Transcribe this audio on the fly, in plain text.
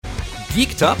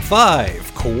Geek Top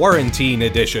 5 Quarantine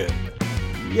Edition.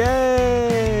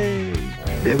 Yay!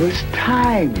 There was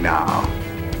time now.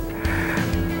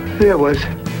 There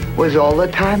was all the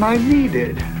time I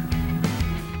needed.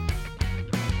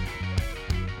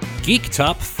 Geek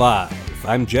Top 5.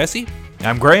 I'm Jesse.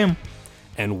 I'm Graham.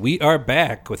 And we are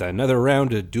back with another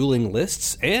round of dueling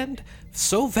lists and,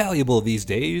 so valuable these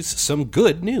days, some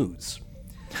good news.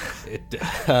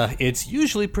 It's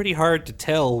usually pretty hard to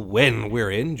tell when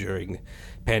we're in during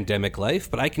pandemic life,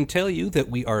 but I can tell you that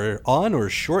we are on or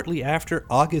shortly after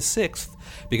August 6th,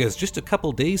 because just a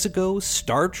couple days ago,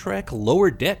 Star Trek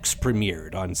Lower Decks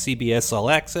premiered on CBS All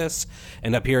Access,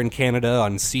 and up here in Canada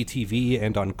on CTV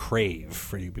and on Crave,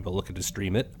 for you people looking to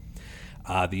stream it.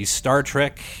 The Star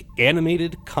Trek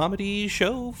animated comedy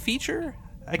show feature,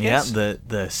 I guess? Yeah,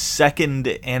 the second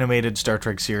animated Star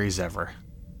Trek series ever.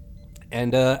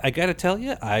 And I gotta tell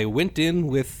you, I went in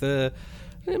with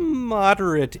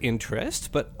moderate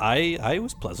interest, but I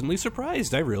was pleasantly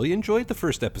surprised. I really enjoyed the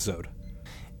first episode.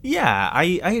 Yeah,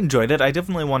 I enjoyed it. I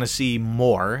definitely want to see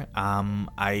more.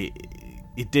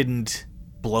 It didn't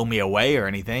blow me away or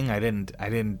anything. I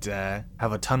didn't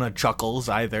have a ton of chuckles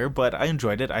either, but I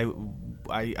enjoyed it. I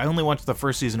only watched the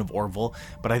first season of Orville,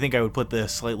 but I think I would put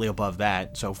this slightly above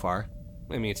that so far.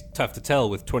 I mean, it's tough to tell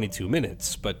with 22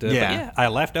 minutes, but yeah, I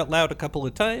laughed out loud a couple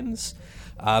of times.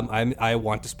 I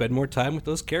want to spend more time with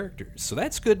those characters, so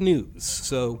that's good news.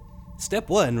 So, step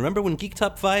one, remember when Geek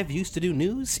Top 5 used to do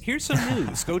news? Here's some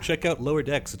news. Go check out Lower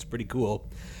Decks, it's pretty cool.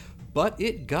 But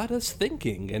it got us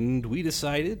thinking, and we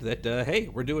decided that, hey,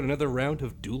 we're doing another round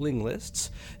of dueling lists.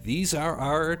 These are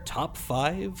our top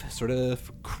 5 sort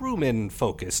of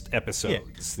crewman-focused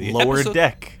episodes. Yeah, lower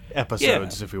deck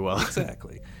episodes, if you will.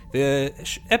 Exactly. The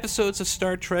episodes of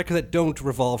Star Trek that don't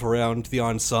revolve around the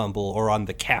ensemble or on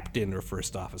the captain or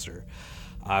first officer.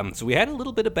 So we had a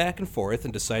little bit of back and forth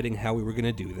in deciding how we were going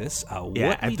to do this.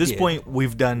 At this point,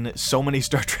 we've done so many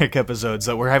Star Trek episodes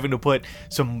that we're having to put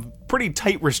some pretty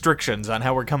tight restrictions on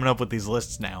how we're coming up with these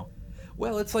lists now.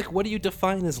 Well, it's like, what do you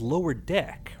define as lower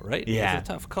deck, right? Yeah. It's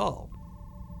a tough call.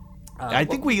 I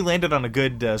think we landed on a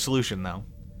good solution, though.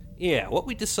 Yeah, what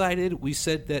we decided, we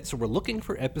said that, so we're looking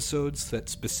for episodes that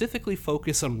specifically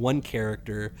focus on one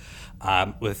character,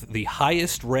 with the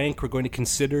highest rank we're going to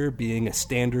consider being a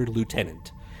standard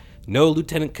lieutenant. No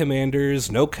lieutenant commanders,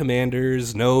 no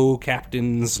captains,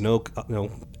 no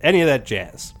any of that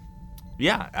jazz.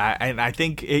 Yeah, I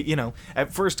think,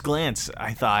 at first glance,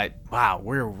 I thought, wow,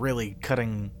 we're really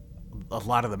cutting a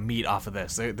lot of the meat off of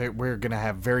this. We're going to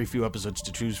have very few episodes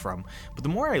to choose from. But the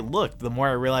more I looked, the more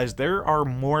I realized there are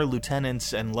more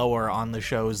lieutenants and lower on the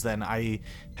shows than I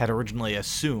had originally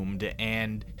assumed.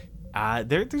 And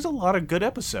there's a lot of good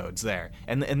episodes there.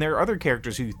 And there are other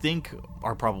characters who you think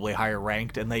are probably higher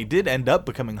ranked, and they did end up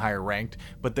becoming higher ranked,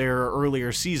 but there are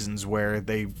earlier seasons where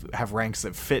they have ranks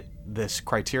that fit this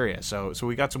criteria. So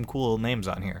we got some cool names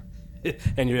on here.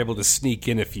 And you're able to sneak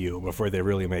in a few before they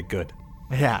really make good.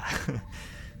 Yeah.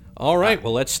 All right,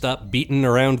 well, let's stop beating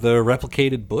around the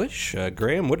replicated bush.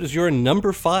 Graham, what is your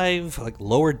number 5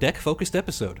 lower deck focused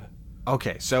episode?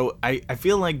 Okay, so I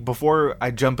feel like before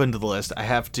I jump into the list, I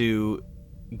have to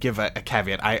give a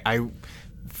caveat. I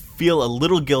feel a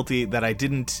little guilty that I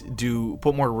didn't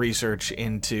put more research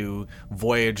into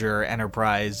Voyager,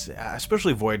 Enterprise,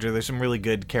 especially Voyager. There's some really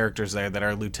good characters there that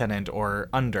are lieutenant or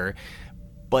under.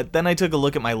 But then I took a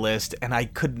look at my list, and I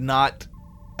could not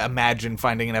imagine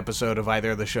finding an episode of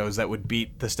either of the shows that would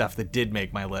beat the stuff that did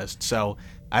make my list, so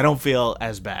I don't feel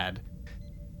as bad.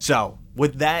 So,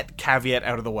 with that caveat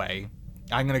out of the way,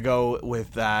 I'm going to go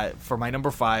with, for my number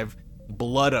 5,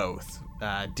 Blood Oath,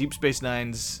 Deep Space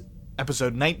Nine's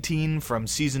episode 19 from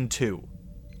season 2.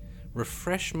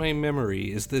 Refresh my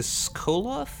memory, is this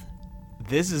Koloth?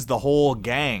 This is the whole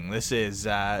gang. This is...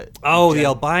 the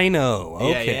albino.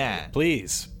 Okay, yeah.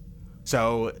 Please.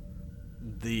 So...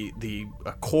 The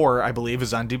core, I believe,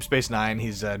 is on Deep Space Nine.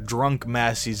 He's a drunk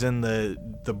mess. He's in the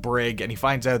brig, and he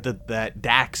finds out that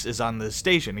Dax is on the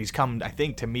station. He's come, I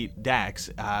think, to meet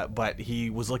Dax, but he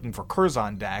was looking for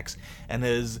Curzon Dax, and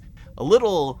is a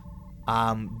little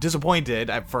disappointed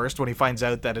at first when he finds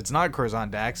out that it's not Curzon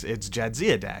Dax, it's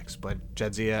Jadzia Dax. But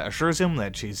Jadzia assures him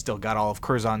that she's still got all of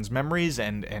Curzon's memories,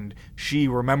 and she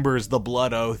remembers the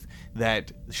blood oath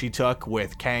that she took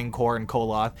with Kang, Kor, and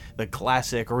Koloth, the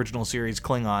classic original series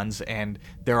Klingons, and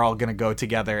they're all going to go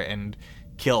together and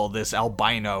kill this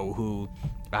albino who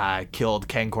killed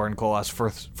Kang, Kor, and Koloth's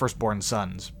firstborn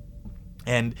sons.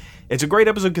 And it's a great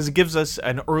episode because it gives us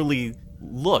a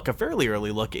fairly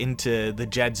early look into the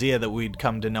Jadzia that we'd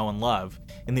come to know and love.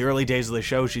 In the early days of the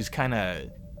show, she's kind of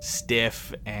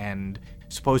stiff and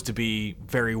supposed to be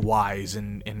very wise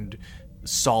and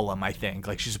solemn, I think.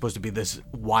 Like, she's supposed to be this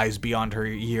wise beyond her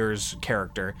years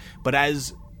character. But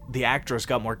as the actress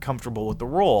got more comfortable with the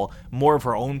role, more of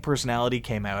her own personality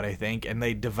came out, I think, and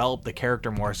they developed the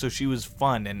character more, so she was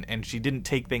fun, and she didn't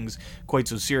take things quite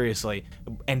so seriously.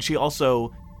 And she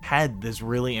also had this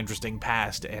really interesting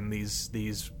past and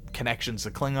these connections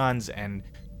to Klingons and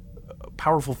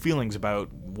powerful feelings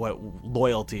about what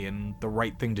loyalty and the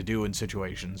right thing to do in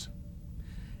situations.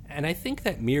 And I think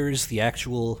that mirrors the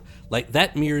actual,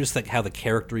 that mirrors how the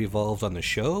character evolved on the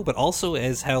show, but also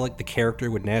as how the character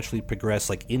would naturally progress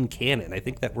in canon. I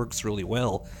think that works really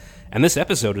well. And this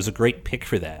episode is a great pick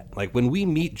for that. When we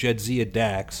meet Jadzia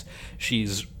Dax,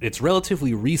 it's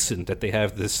relatively recent that they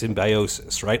have this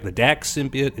symbiosis, right? The Dax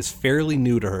symbiote is fairly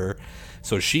new to her.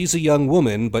 So she's a young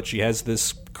woman, but she has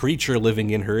this creature living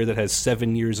in her that has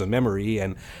 7 years of memory,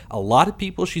 and a lot of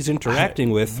people she's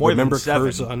interacting with remember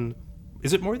Curzon.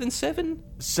 Is it more than 7?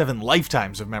 7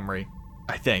 lifetimes of memory,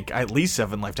 I think. At least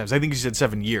 7 lifetimes. I think you said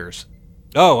 7 years.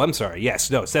 Oh, I'm sorry.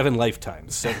 Yes, no, 7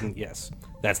 lifetimes. 7, yes.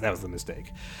 That was the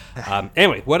mistake.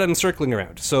 Anyway, what I'm circling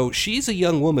around. So she's a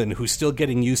young woman who's still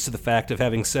getting used to the fact of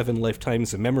having 7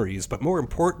 lifetimes of memories, but more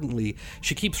importantly,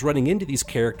 she keeps running into these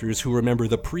characters who remember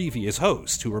the previous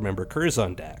host, who remember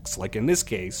Curzon Dax. Like in this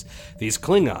case, these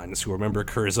Klingons who remember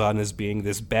Curzon as being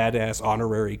this badass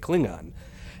honorary Klingon.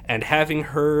 And having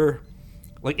her,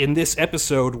 in this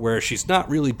episode where she's not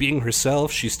really being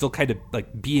herself, she's still kind of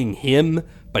being him,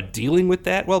 but dealing with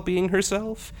that while being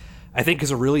herself, I think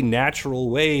is a really natural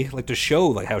way to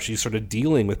show how she's sort of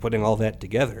dealing with putting all that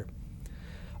together.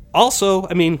 Also,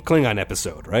 Klingon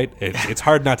episode, right? It's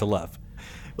hard not to love.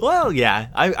 Well, yeah.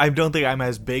 I don't think I'm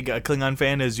as big a Klingon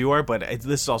fan as you are, but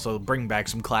this also bringing back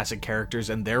some classic characters,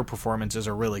 and their performances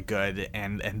are really good,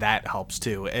 and that helps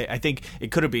too. I think it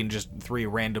could have been just 3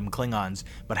 random Klingons,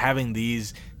 but having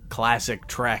these classic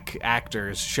Trek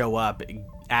actors show up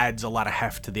adds a lot of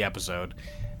heft to the episode.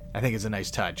 I think it's a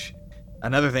nice touch.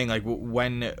 Another thing,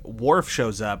 when Worf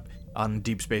shows up on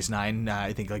Deep Space Nine,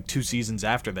 I think 2 seasons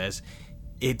after this,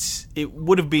 it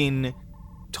would have been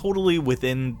totally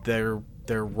within their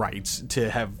rights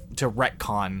to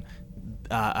retcon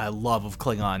a love of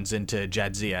Klingons into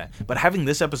Jadzia. But having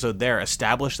this episode there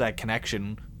establish that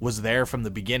connection was there from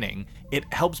the beginning,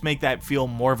 it helps make that feel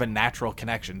more of a natural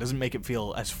connection. Doesn't make it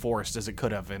feel as forced as it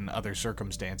could have in other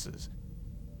circumstances.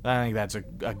 I think that's a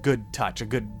good touch, a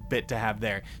good bit to have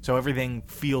there. So everything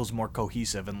feels more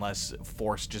cohesive and less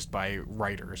forced just by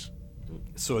writers.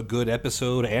 So a good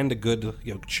episode and a good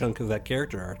chunk of that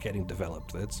character arc getting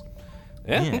developed.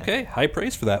 Yeah, okay. High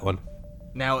praise for that one.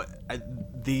 Now,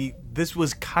 this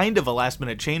was kind of a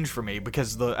last-minute change for me,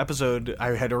 because the episode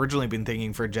I had originally been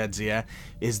thinking for Jadzia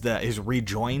is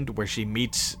Rejoined, where she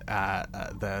meets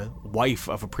the wife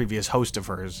of a previous host of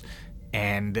hers,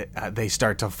 and they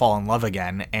start to fall in love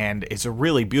again. And it's a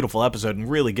really beautiful episode and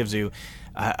really gives you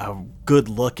a good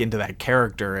look into that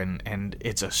character, and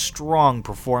it's a strong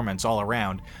performance all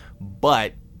around.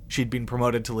 But she'd been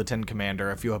promoted to Lieutenant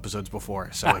Commander a few episodes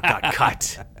before, so it got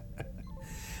cut.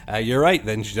 You're right,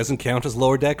 then. She doesn't count as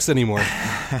lower decks anymore.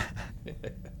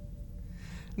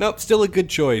 Nope, still a good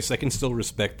choice. I can still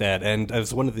respect that. And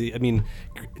as one of the,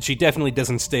 she definitely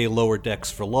doesn't stay lower decks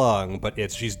for long,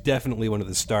 but she's definitely one of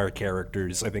the star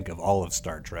characters, I think, of all of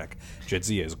Star Trek.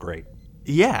 Jadzia is great.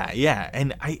 Yeah.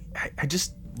 And I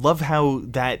just love how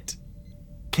that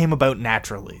came about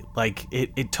naturally.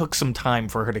 It took some time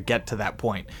for her to get to that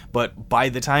point, but by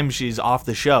the time she's off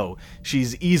the show,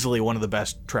 she's easily one of the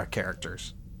best Trek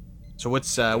characters. So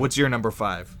what's your number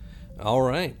 5? All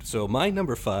right, so my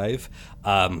number 5,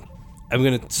 I'm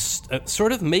going to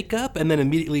sort of make up and then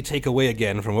immediately take away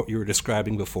again from what you were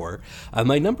describing before.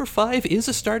 My number 5 is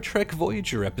a Star Trek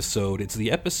Voyager episode. It's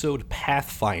the episode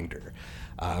Pathfinder.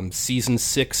 Season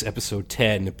 6, Episode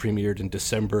 10, premiered in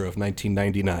December of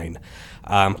 1999.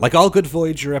 Like all good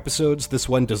Voyager episodes, this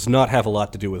one does not have a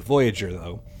lot to do with Voyager,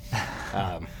 though.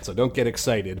 So don't get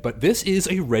excited. But this is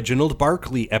a Reginald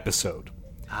Barclay episode.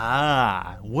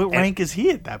 What rank is he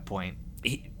at that point?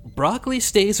 Barclay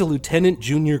stays a lieutenant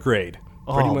junior grade,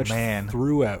 pretty much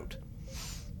throughout.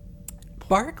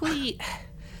 Barclay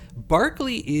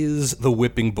is the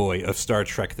whipping boy of Star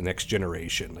Trek The Next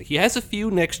Generation. He has a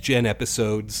few Next Gen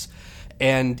episodes,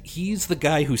 and he's the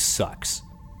guy who sucks,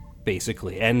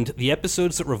 basically. And the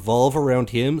episodes that revolve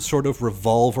around him sort of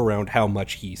revolve around how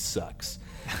much he sucks.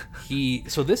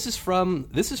 So this is from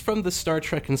the Star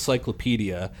Trek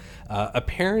Encyclopedia.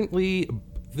 Apparently,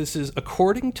 This is,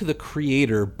 according to the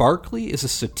creator, Barclay is a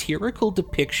satirical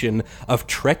depiction of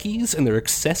Trekkies and their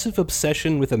excessive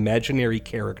obsession with imaginary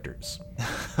characters.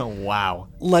 Wow.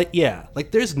 Like,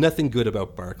 there's nothing good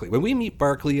about Barclay. When we meet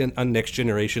Barclay on Next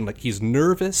Generation, like, he's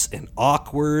nervous and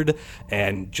awkward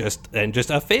and just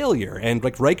a failure. And,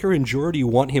 like, Riker and Geordi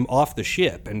want him off the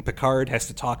ship, and Picard has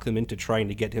to talk them into trying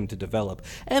to get him to develop.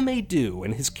 And they do,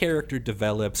 and his character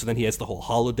develops, and then he has the whole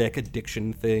holodeck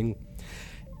addiction thing.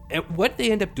 And what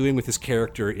they end up doing with his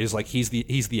character is, like, he's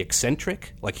the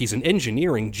eccentric. Like, he's an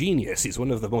engineering genius. He's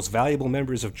one of the most valuable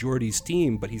members of Geordi's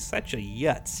team, but he's such a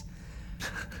yutz.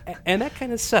 And that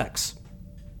kind of sucks.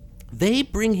 They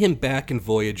bring him back in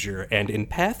Voyager, and in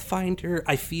Pathfinder,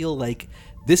 I feel like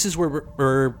this is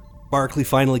where Barclay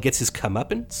finally gets his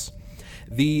comeuppance.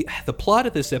 The plot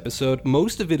of this episode,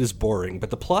 most of it is boring, but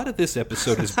the plot of this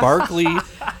episode is Barclay...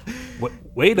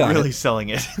 Wait on really it. Selling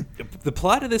it. The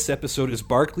plot of this episode is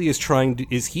Barclay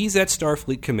he's at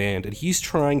Starfleet Command, and he's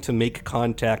trying to make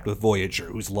contact with Voyager,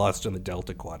 who's lost in the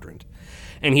Delta Quadrant.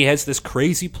 And he has this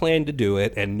crazy plan to do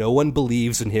it, and no one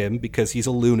believes in him because he's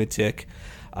a lunatic.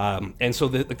 And so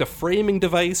the framing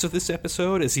device of this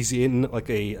episode is he's in like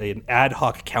an ad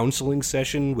hoc counseling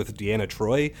session with Deanna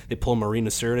Troi. They pull Marina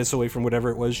Sirtis away from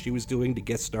whatever it was she was doing to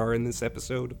guest star in this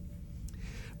episode.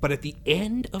 But at the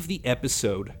end of the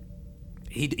episode,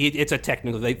 it's a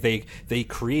technical... They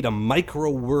create a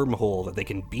micro wormhole that they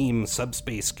can beam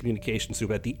subspace communications through.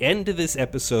 But at the end of this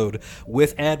episode,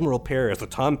 with Admiral Paris, the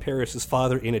Tom Paris'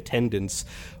 father, in attendance,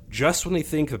 just when they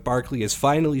think that Barclay is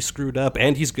finally screwed up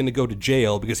and he's going to go to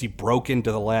jail because he broke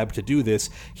into the lab to do this,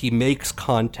 he makes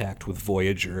contact with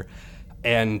Voyager.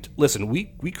 And listen, we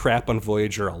crap on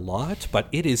Voyager a lot, but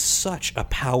it is such a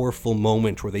powerful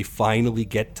moment where they finally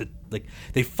get to...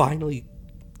 they finally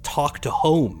talk to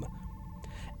home.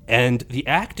 And the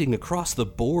acting across the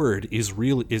board is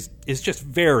just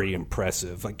very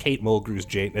impressive. Like, Kate Mulgrew's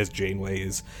as Janeway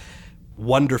is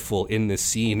wonderful in this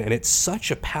scene, and it's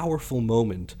such a powerful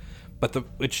moment. But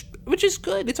which is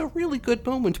good. It's a really good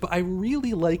moment. But I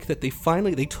really like that they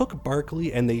took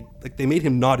Barclay and they made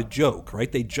him not a joke,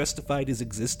 right? They justified his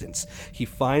existence. He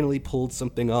finally pulled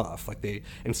something off. Like,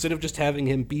 instead of just having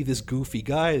him be this goofy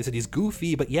guy, they said he's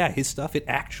goofy, but yeah, his stuff, it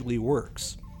actually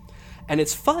works. And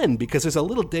it's fun because there's a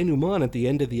little denouement at the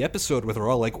end of the episode where they're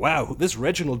all like, wow, this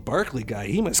Reginald Barclay guy,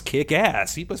 he must kick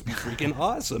ass. He must be freaking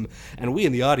awesome. And we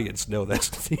in the audience know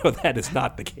that is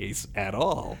not the case at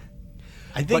all.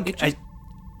 I think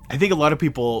a lot of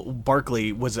people,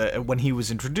 Barclay was when he was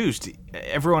introduced,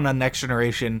 everyone on Next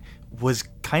Generation was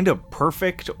kind of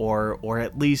perfect, or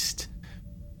at least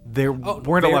there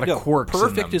weren't a lot of quirks.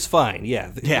 Perfect in them. Is fine, yeah.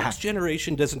 The Next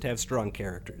Generation doesn't have strong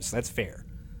characters. That's fair.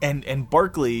 And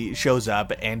Barclay shows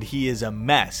up, and he is a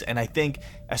mess. And I think,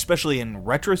 especially in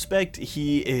retrospect,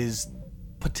 he is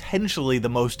potentially the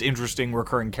most interesting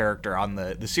recurring character on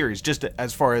the series, just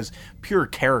as far as pure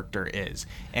character is.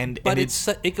 But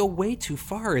it go way too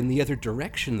far in the other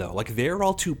direction, though. Like, they're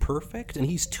all too perfect, and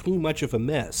he's too much of a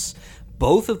mess.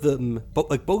 Both of them,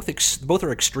 both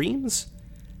are extremes.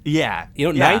 Yeah,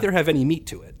 neither have any meat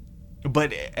to it.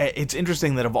 But it's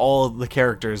interesting that of all the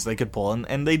characters they could pull,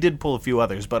 and they did pull a few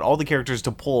others, but all the characters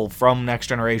to pull from Next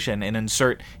Generation and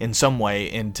insert in some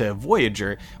way into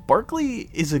Voyager, Barclay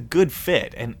is a good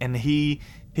fit, and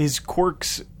his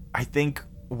quirks, I think,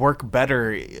 work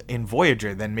better in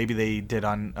Voyager than maybe they did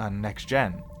on Next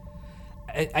Gen.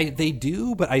 They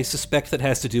do, but I suspect that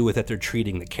has to do with that they're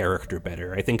treating the character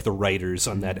better. I think the writers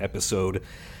on that episode...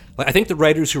 I think the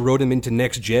writers who wrote him into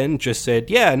Next Gen just said,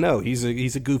 yeah, no, he's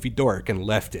a goofy dork, and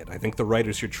left it. I think the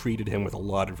writers here treated him with a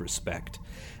lot of respect.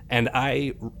 And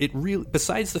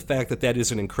besides the fact that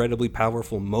is an incredibly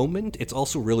powerful moment, it's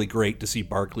also really great to see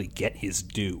Barclay get his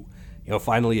due.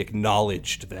 Finally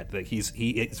acknowledged that he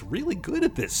is really good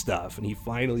at this stuff, and he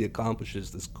finally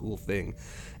accomplishes this cool thing.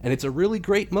 And it's a really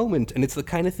great moment, and it's the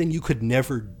kind of thing you could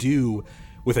never do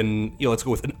with let's go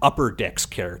with an Upper Decks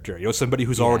character, somebody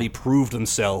who's already proved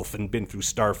himself and been through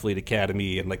Starfleet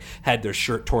Academy and had their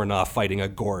shirt torn off fighting a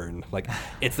Gorn.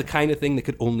 It's the kind of thing that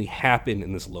could only happen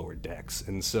in this Lower Decks.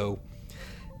 And so,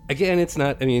 again, it's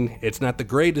not the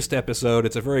greatest episode.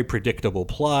 It's a very predictable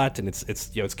plot, and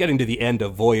it's getting to the end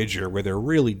of Voyager where they're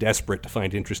really desperate to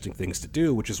find interesting things to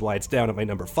do, which is why it's down at my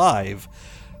number 5.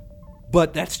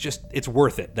 But it's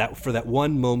worth it. For that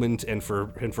one moment, and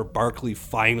for Barclay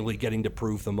finally getting to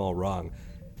prove them all wrong.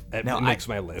 It makes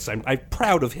my list. I'm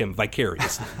proud of him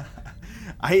vicariously.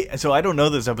 So I don't know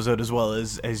this episode as well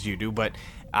as you do, but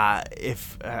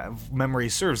if memory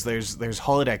serves, there's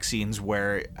holodeck scenes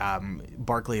where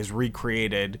Barclay has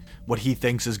recreated what he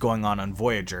thinks is going on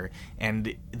Voyager,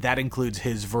 and that includes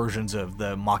his versions of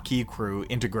the Maquis crew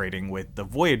integrating with the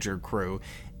Voyager crew.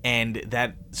 And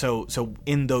that so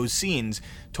in those scenes,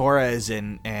 Torres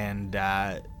and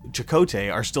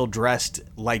Chakotay are still dressed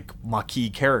like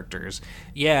Maquis characters.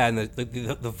 Yeah, and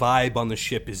the vibe on the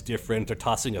ship is different. They're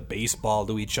tossing a baseball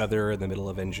to each other in the middle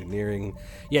of engineering.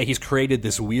 Yeah, he's created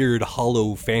this weird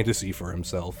hollow fantasy for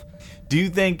himself. Do you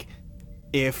think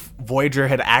if Voyager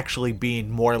had actually been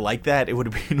more like that, it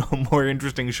would have been a more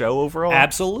interesting show overall?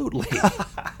 Absolutely.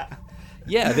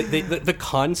 Yeah, the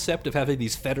concept of having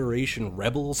these Federation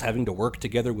rebels having to work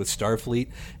together with Starfleet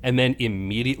and then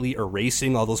immediately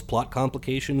erasing all those plot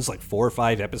complications like 4 or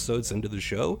 5 episodes into the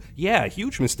show, yeah,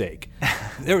 huge mistake.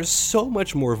 There was so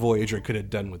much more Voyager could have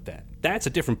done with that. That's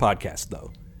a different podcast,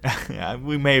 though. Yeah,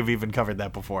 we may have even covered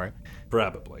that before.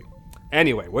 Probably.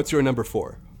 Anyway, what's your number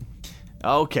 4?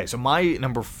 Okay, so my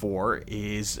number 4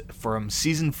 is from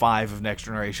Season 5 of Next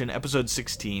Generation, Episode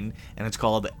 16, and it's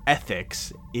called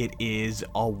Ethics. It is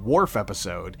a Worf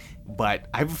episode, but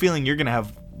I have a feeling you're going to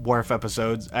have Worf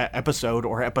episodes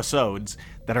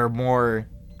that are more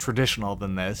traditional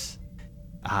than this.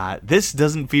 This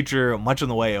doesn't feature much in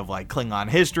the way of like Klingon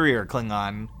history or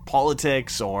Klingon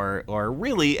politics or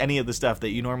really any of the stuff that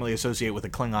you normally associate with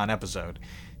a Klingon episode.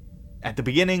 At the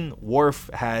beginning, Worf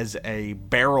has a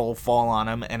barrel fall on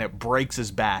him, and it breaks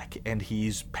his back, and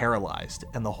he's paralyzed.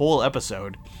 And the whole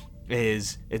episode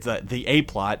the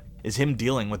A-plot is him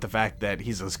dealing with the fact that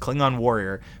he's this Klingon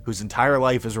warrior whose entire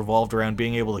life is revolved around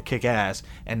being able to kick ass,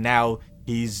 and now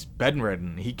he's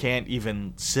bedridden. He can't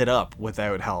even sit up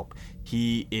without help.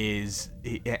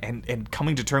 And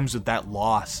coming to terms with that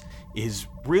loss is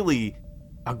really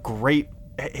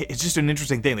it's just an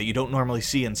interesting thing that you don't normally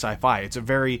see in sci-fi. It's a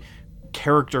very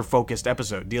character-focused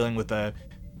episode dealing with a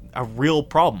real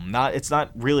problem. It's not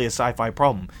really a sci-fi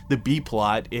problem. The B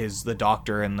plot is the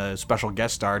Doctor and the special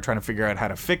guest star trying to figure out how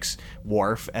to fix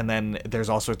Worf, and then there's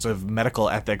all sorts of medical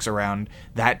ethics around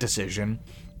that decision.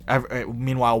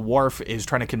 Meanwhile, Worf is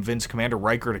trying to convince Commander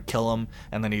Riker to kill him,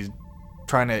 and then he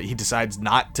decides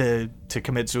not to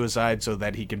commit suicide so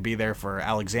that he can be there for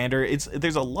Alexander.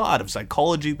 There's a lot of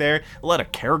psychology there, a lot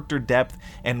of character depth,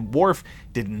 and Worf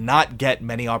did not get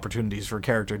many opportunities for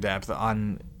character depth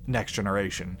on Next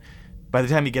Generation. By the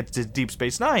time he gets to Deep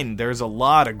Space Nine, there's a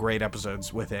lot of great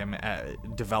episodes with him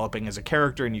developing as a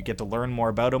character, and you get to learn more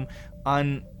about him.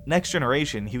 On Next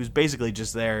Generation, he was basically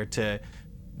just there to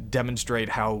demonstrate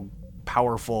how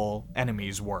powerful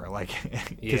enemies were, like,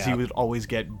 because he would always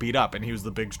get beat up and he was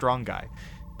the big strong guy.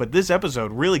 But this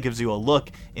episode really gives you a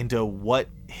look into what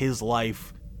his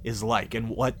life is like and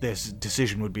what this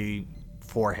decision would be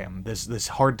for him, this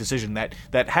hard decision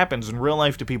that happens in real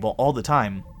life to people all the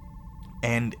time,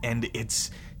 and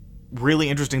it's really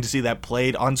interesting to see that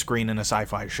played on screen in a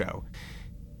sci-fi show.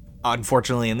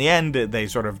 Unfortunately, in the end, they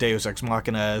sort of Deus Ex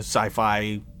Machina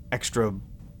sci-fi extra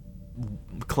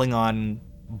Klingon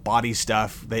body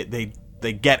stuff.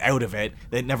 They get out of it.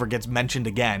 It never gets mentioned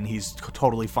again. He's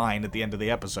totally fine at the end of the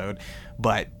episode,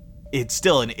 but it's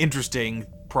still an interesting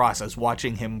process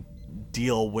watching him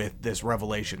deal with this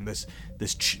revelation, this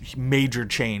major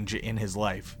change in his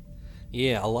life.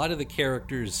 Yeah, a lot of the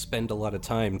characters spend a lot of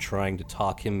time trying to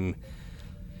talk him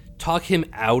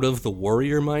out of the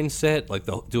warrior mindset, like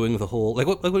doing the whole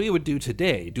what he would do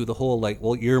today. Do the whole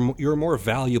well, you're more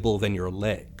valuable than your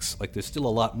legs. Like there's still a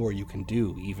lot more you can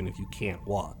do even if you can't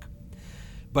walk.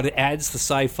 But it adds the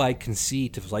sci-fi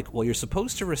conceit of you're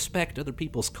supposed to respect other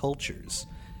people's cultures.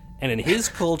 And in his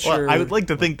culture, well, I would like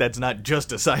to think that's not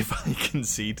just a sci-fi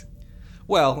conceit.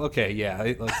 Well, okay,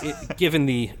 yeah.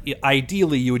 Given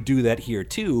ideally you would do that here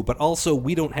too, but also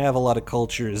we don't have a lot of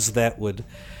cultures that would.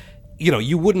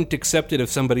 You wouldn't accept it if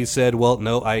somebody said, well,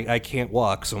 no, I can't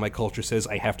walk, so my culture says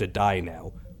I have to die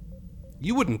now.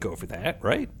 You wouldn't go for that,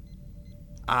 right?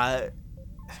 I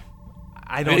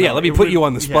don't know. Yeah, let me put you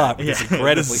on the spot with this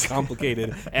incredibly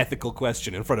complicated ethical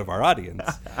question in front of our audience.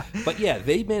 But yeah,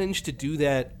 they managed to do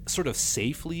that sort of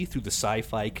safely through the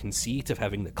sci-fi conceit of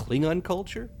having the Klingon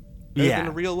culture. Than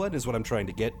a real one is what I'm trying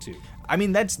to get to. I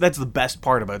mean, that's the best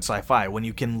part about sci-fi, when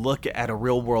you can look at a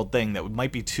real-world thing that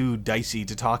might be too dicey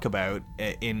to talk about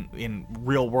in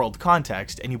real-world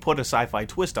context, and you put a sci-fi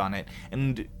twist on it,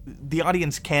 and the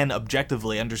audience can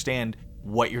objectively understand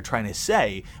what you're trying to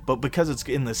say, but because it's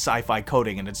in the sci-fi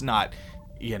coding and it's not,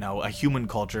 a human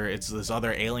culture, it's this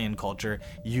other alien culture,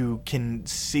 you can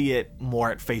see it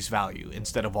more at face value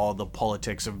instead of all the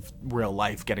politics of real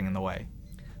life getting in the way.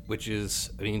 which is,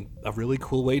 I mean, a really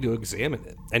cool way to examine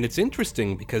it. And it's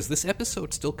interesting because this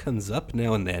episode still comes up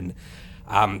now and then,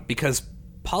 because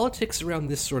politics around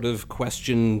this sort of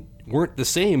question weren't the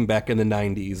same back in the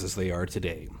 90s as they are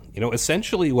today. You know,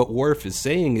 essentially what Worf is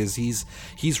saying is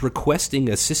he's requesting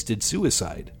assisted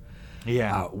suicide.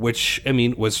 Yeah. Which, I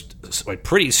mean, was like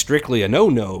pretty strictly a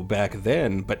no-no back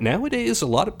then, but nowadays a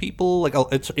lot of people, like,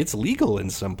 it's legal in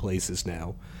some places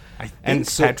now. I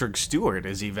think Patrick Stewart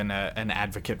is even an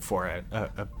advocate for it,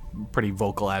 a pretty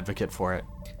vocal advocate for it.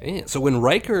 Yeah, so when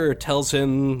Riker tells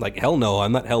him, like, hell no,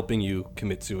 I'm not helping you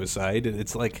commit suicide,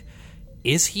 it's like,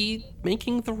 is he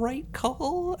making the right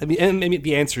call? I mean, and maybe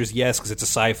the answer is yes, because it's a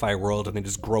sci-fi world and they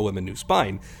just grow him a new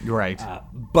spine. Right.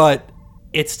 But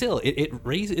it's still,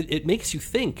 it makes you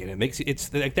think, and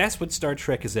it's like, that's what Star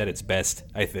Trek is at its best,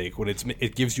 I think, when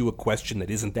it gives you a question that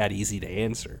isn't that easy to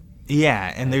answer.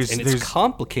 Yeah, and it's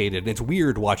complicated, and it's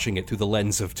weird watching it through the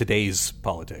lens of today's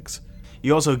politics.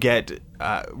 You also get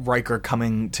Riker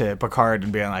coming to Picard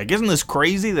and being like, "Isn't this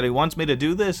crazy that he wants me to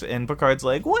do this?" And Picard's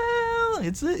like, "Well,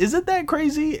 is it that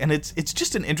crazy?" And it's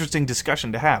just an interesting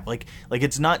discussion to have. Like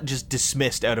it's not just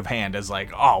dismissed out of hand as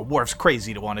like, "Oh, Worf's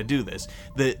crazy to want to do this."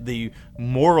 The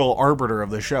moral arbiter of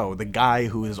the show, the guy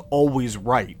who is always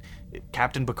right,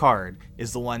 Captain Picard,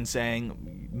 is the one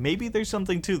saying, maybe there's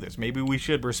something to this. Maybe we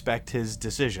should respect his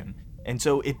decision. And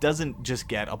so it doesn't just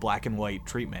get a black and white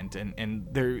treatment, and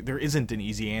there isn't an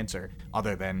easy answer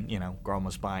other than, you know, grow my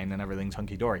spine and everything's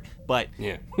hunky-dory. But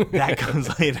yeah. That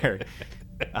comes later.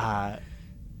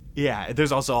 Yeah,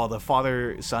 there's also all the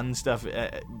father-son stuff.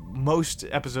 Most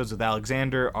episodes with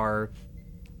Alexander are,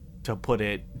 to put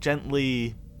it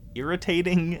gently,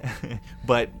 irritating,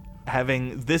 but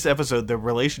having this episode, the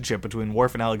relationship between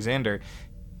Worf and Alexander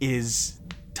is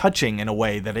touching in a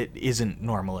way that it isn't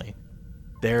normally.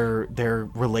 Their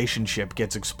relationship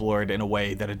gets explored in a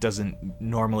way that it doesn't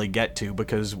normally get to,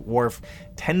 because Worf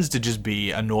tends to just be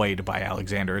annoyed by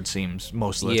Alexander, it seems,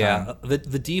 most of the time. Yeah,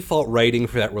 the default writing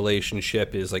for that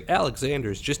relationship is like,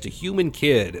 Alexander's just a human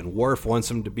kid, and Worf wants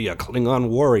him to be a Klingon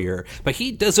warrior, but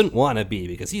he doesn't want to be,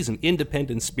 because he's an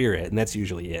independent spirit, and that's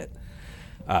usually it.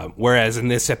 Whereas in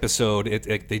this episode,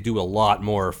 they do a lot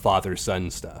more father-son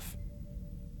stuff.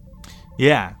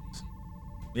 Yeah.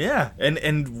 Yeah,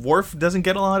 and Worf doesn't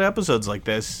get a lot of episodes like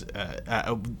this.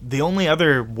 The only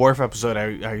other Worf episode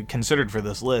I considered for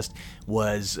this list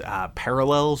was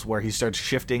Parallels, where he starts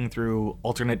shifting through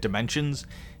alternate dimensions.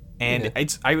 And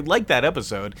I would like that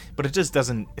episode, but it just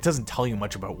doesn't tell you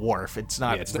much about Worf. It's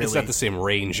not it's not the same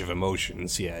range of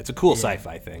emotions. Yeah, it's a cool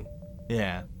sci-fi thing.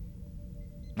 Yeah.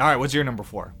 All right, what's your number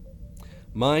 4?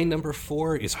 My number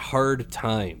 4 is Hard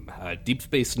Time. Deep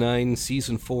Space Nine,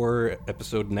 Season 4,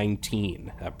 Episode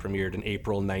 19, premiered in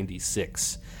April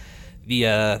 96.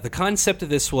 The concept of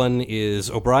this one is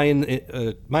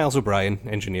Miles O'Brien,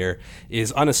 engineer,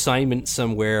 is on assignment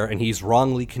somewhere, and he's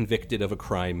wrongly convicted of a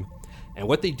crime. And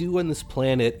what they do on this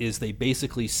planet is they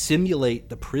basically simulate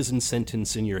the prison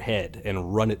sentence in your head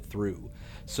and run it through.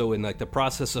 So in like the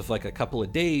process of like a couple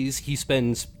of days, he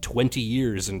spends 20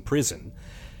 years in prison.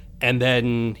 And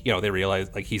then, you know, they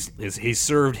realize, like, he's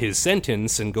served his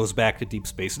sentence and goes back to Deep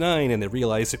Space Nine, and they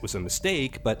realize it was a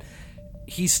mistake, but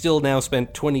he's still now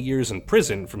spent 20 years in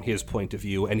prison from his point of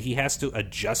view, and he has to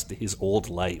adjust to his old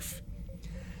life.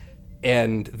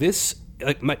 And this,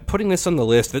 like, putting this on the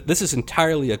list, this is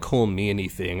entirely a Colm Meaney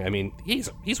thing. I mean,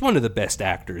 he's one of the best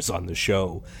actors on the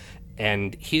show,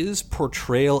 and his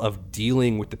portrayal of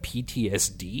dealing with the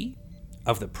PTSD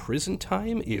of the prison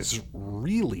time is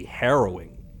really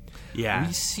harrowing. Yeah.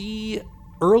 We see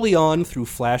early on through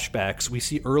flashbacks,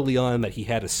 that he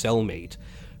had a cellmate.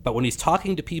 But when he's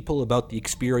talking to people about the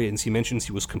experience, he mentions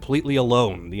he was completely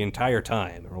alone the entire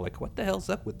time. And we're like, what the hell's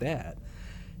up with that?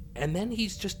 And then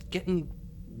he's just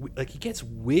he gets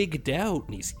wigged out,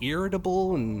 and he's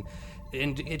irritable, and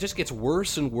it just gets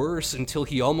worse and worse until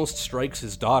he almost strikes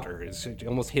his daughter. He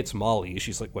almost hits Molly.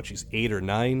 She's like, she's 8 or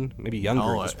 9? Maybe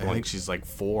younger at this point. I think she's like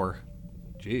 4.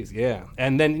 Jeez, yeah.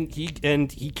 And then he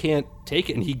can't take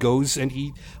it, and he goes and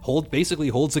he basically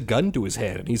holds a gun to his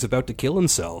head, and he's about to kill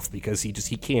himself because he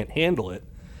can't handle it.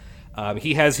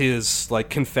 He has his like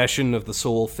confession of the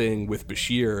soul thing with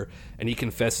Bashir, and he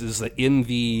confesses that in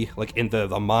the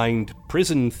mind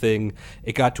prison thing,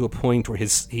 it got to a point where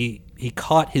he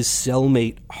caught his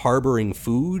cellmate harboring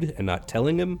food and not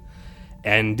telling him.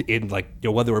 And in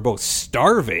while they were both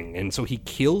starving, and so he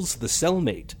kills the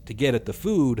cellmate to get at the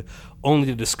food, only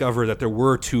to discover that there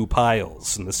were 2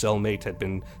 piles, and the cellmate had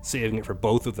been saving it for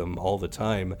both of them all the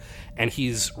time. And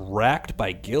he's racked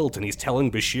by guilt, and he's telling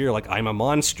Bashir, like, I'm a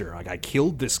monster, like, I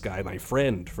killed this guy, my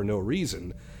friend, for no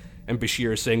reason. And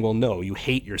Bashir is saying, well, no, you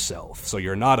hate yourself, so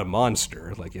you're not a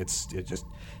monster. Like, it's just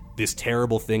this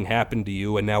terrible thing happened to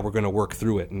you, and now we're going to work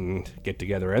through it and get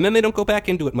together. And then they don't go back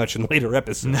into it much in later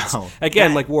episodes. No.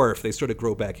 Again, like Worf, they sort of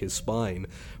grow back his spine.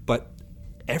 But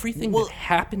everything that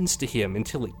happens to him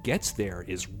until it gets there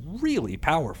is really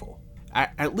powerful.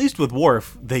 At least with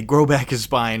Worf, they grow back his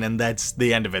spine, and that's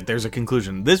the end of it. There's a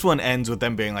conclusion. This one ends with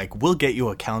them being like, we'll get you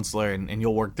a counselor, and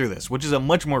you'll work through this, which is a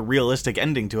much more realistic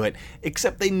ending to it,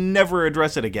 except they never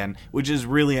address it again, which is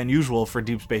really unusual for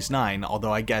Deep Space Nine,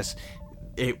 although I guess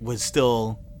it was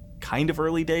still kind of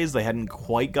early days. They hadn't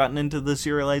quite gotten into the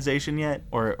serialization yet,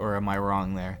 or am I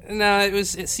wrong there? No,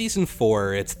 it's season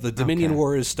 4. It's the Dominion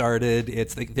War has started.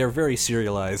 They're very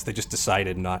serialized. They just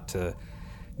decided not to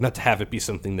have it be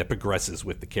something that progresses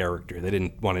with the character. They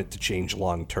didn't want it to change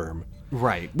long term.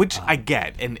 Right, which I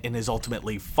get and is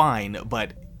ultimately fine,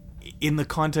 but in the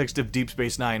context of Deep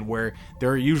Space Nine, where there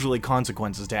are usually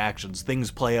consequences to actions,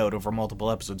 things play out over multiple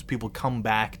episodes, people come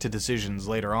back to decisions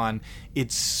later on,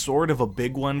 it's sort of a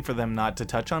big one for them not to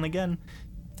touch on again.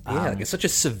 Yeah, it's such a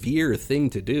severe thing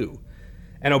to do.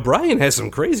 And O'Brien has some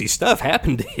crazy stuff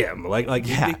happen to him.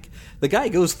 The guy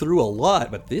goes through a lot,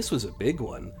 but this was a big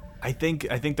one. I think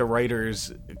the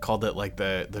writers called it like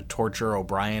the Torture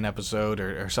O'Brien episode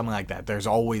or something like that. There's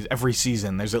always, every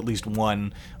season, there's at least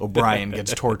one O'Brien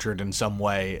gets tortured in some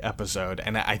way episode.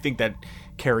 And I think that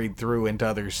carried through into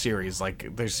other series.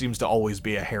 Like, there seems to always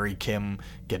be a Harry Kim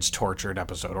gets tortured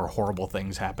episode or horrible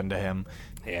things happen to him.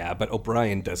 Yeah, but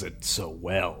O'Brien does it so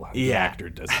well. The actor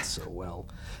does it so well.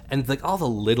 And like all the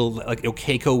little, like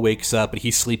Keiko wakes up and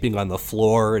he's sleeping on the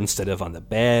floor instead of on the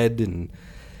bed,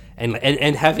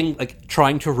 and having, like,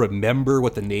 trying to remember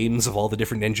what the names of all the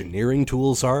different engineering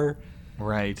tools are.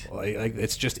 Right. Like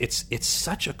it's just, it's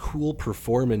such a cool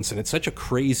performance, and it's such a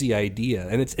crazy idea.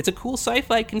 And it's a cool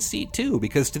sci-fi conceit, too,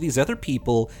 because to these other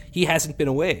people, he hasn't been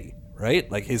away,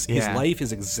 right? Like, his life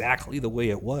is exactly the way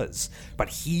it was. But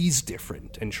he's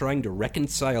different, and trying to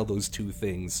reconcile those two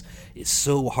things is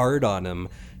so hard on him.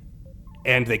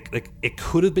 And it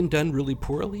could have been done really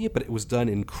poorly, but it was done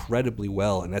incredibly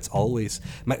well. And that's always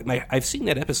I've seen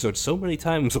that episode so many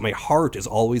times, but my heart is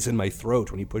always in my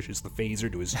throat when he pushes the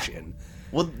phaser to his chin.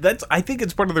 Well, I think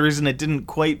it's part of the reason it didn't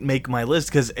quite make my list,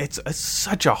 because it's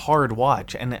such a hard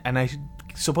watch, and I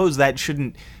suppose that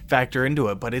shouldn't factor into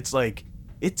it. But it's like,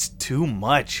 it's too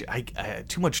much.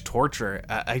 Too much torture.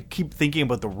 I keep thinking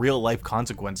about the real life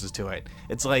consequences to it.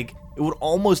 It's like, it would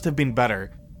almost have been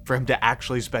better for him to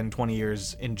actually spend 20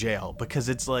 years in jail, because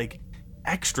it's like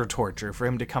extra torture for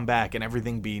him to come back and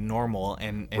everything be normal,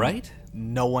 and right?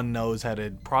 No one knows how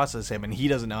to process him, and he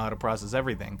doesn't know how to process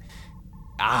everything.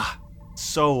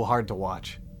 So hard to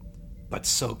watch. But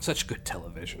such good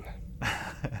television.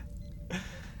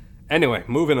 Anyway,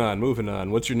 moving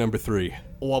on. What's your number 3?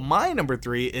 Well, my number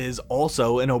 3 is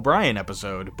also an O'Brien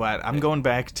episode, but I'm going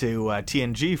back to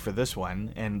TNG for this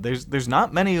one, and there's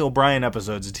not many O'Brien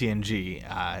episodes of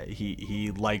TNG.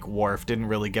 He, like Worf, didn't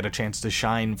really get a chance to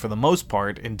shine for the most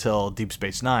part until Deep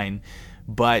Space Nine,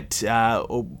 but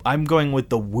I'm going with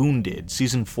The Wounded,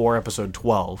 Season 4, Episode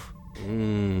 12.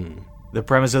 The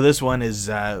premise of this one is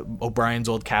O'Brien's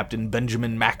old captain,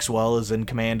 Benjamin Maxwell, is in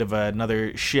command of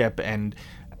another ship, and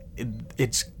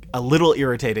it's a little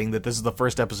irritating that this is the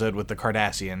first episode with the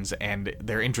Cardassians, and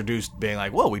they're introduced being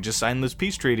like, well, we just signed this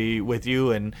peace treaty with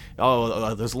you, and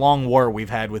this long war we've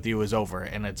had with you is over.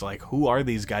 And it's like, who are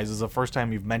these guys? This is the first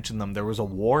time you've mentioned them. There was a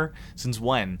war? Since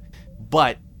when?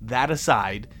 But that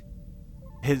aside,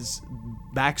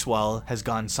 Maxwell has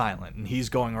gone silent, and he's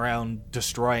going around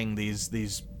destroying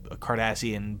these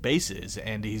Cardassian bases,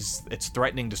 and it's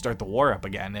threatening to start the war up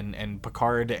again, and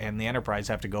Picard and the Enterprise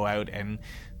have to go out and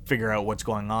figure out what's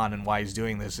going on and why he's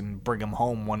doing this and bring him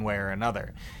home one way or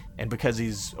another. And because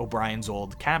he's O'Brien's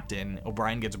old captain,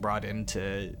 O'Brien gets brought in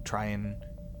to try and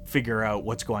figure out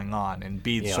what's going on and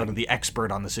be sort of the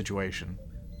expert on the situation.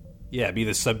 Yeah, be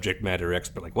the subject matter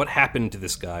expert. Like, what happened to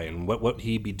this guy, and what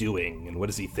he be doing, and what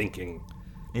is he thinking?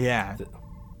 Yeah.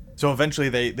 So eventually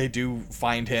they do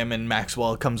find him, and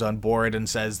Maxwell comes on board and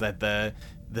says that the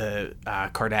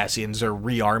Cardassians are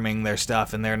rearming their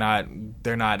stuff, and they're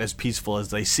not as peaceful as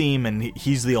they seem, and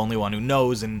he's the only one who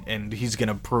knows, and he's going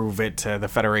to prove it to the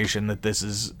Federation that this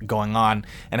is going on.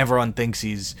 And everyone thinks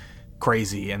he's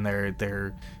crazy, and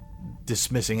they're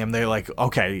dismissing him. They're like,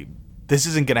 okay, this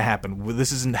isn't going to happen.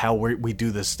 This isn't how we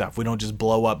do this stuff. We don't just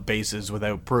blow up bases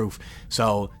without proof.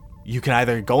 So you can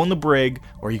either go in the brig,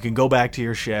 or you can go back to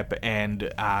your ship, and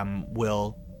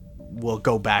we'll we'll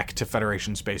go back to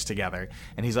Federation space together.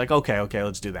 And he's like, okay,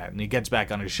 let's do that. And he gets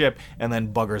back on his ship and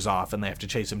then buggers off, and they have to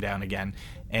chase him down again.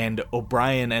 And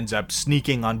O'Brien ends up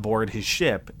sneaking on board his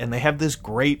ship, and they have this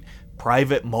great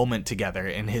private moment together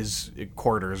in his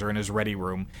quarters or in his ready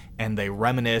room, and they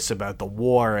reminisce about the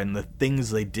war and the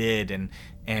things they did,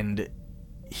 and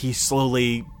he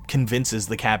slowly convinces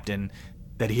the captain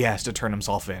that he has to turn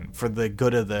himself in for the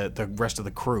good of the rest of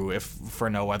the crew, if for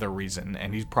no other reason.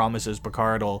 And he promises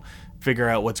Picard will figure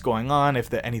out what's going on,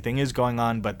 if anything is going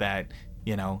on, but that,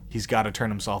 you know, he's got to turn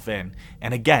himself in.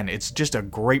 And again, it's just a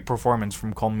great performance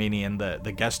from Colm Meaney and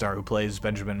the guest star who plays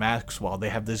Benjamin Maxwell. They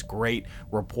have this great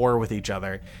rapport with each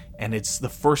other, and it's the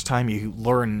first time you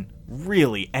learn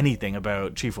really anything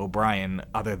about Chief O'Brien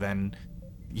other than,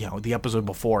 you know, the episode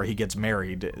before he gets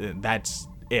married. That's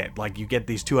it. Like, you get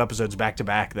these 2 episodes back to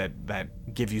back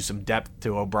that give you some depth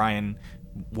to O'Brien,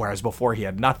 whereas before he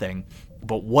had nothing.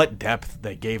 But what depth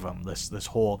they gave him, this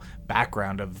whole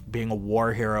background of being a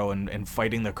war hero and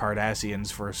fighting the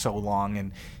Cardassians for so long,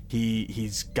 and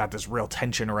he's got this real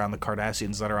tension around the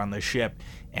Cardassians that are on the ship,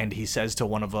 and he says to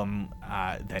one of them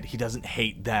that he doesn't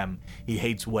hate them, he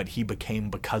hates what he became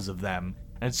because of them.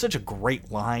 And it's such a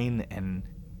great line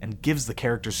and gives the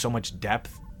characters so much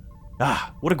depth.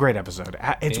 What a great episode.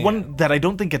 It's one that I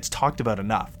don't think gets talked about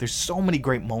enough. There's so many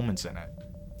great moments in it.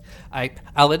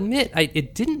 I'll admit,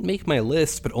 it didn't make my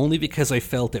list, but only because I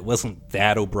felt it wasn't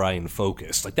that O'Brien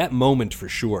focused. Like, that moment for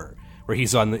sure, where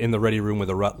he's in the ready room with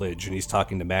a Rutledge, and he's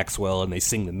talking to Maxwell, and they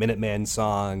sing the Minuteman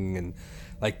song, and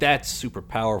like, that's super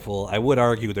powerful. I would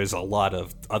argue there's a lot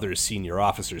of other senior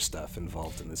officer stuff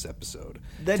involved in this episode.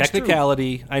 That's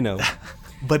technicality, true. I know.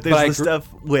 But there's the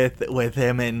stuff with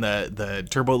him in the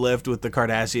turbo lift with the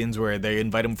Cardassians where they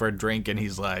invite him for a drink, and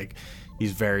he's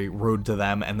very rude to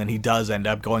them, and then he does end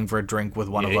up going for a drink with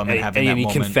one of them and having that moment.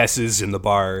 And he confesses in the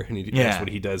bar, and that's what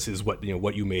he does, is what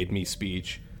you made me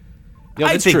speech. You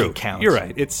know, I think true. It counts. You're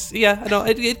right.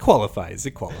 It qualifies.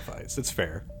 It qualifies. It's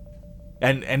fair.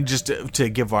 And just to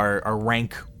give our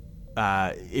rank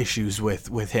issues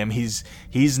with him, he's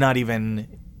not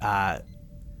even.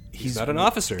 He's not an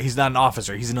officer. He's not an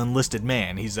officer. He's an enlisted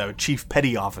man. He's a chief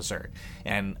petty officer.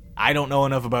 And I don't know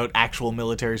enough about actual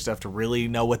military stuff to really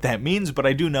know what that means, but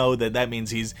I do know that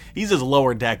means he's as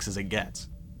lower decks as it gets.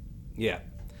 Yeah.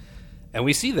 And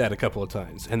we see that a couple of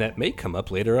times, and that may come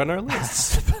up later on our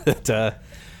lists.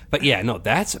 But yeah, no,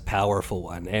 that's a powerful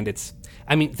one. And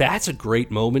that's a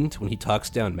great moment when he talks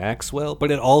down Maxwell,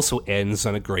 but it also ends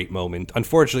on a great moment.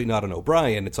 Unfortunately, not on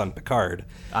O'Brien, it's on Picard.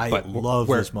 I love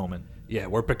this moment. Yeah,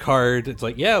 where Picard, it's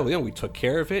like, we took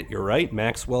care of it. You're right.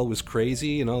 Maxwell was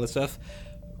crazy and all this stuff.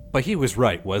 But he was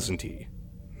right, wasn't he?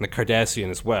 And the Cardassian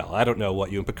as well. I don't know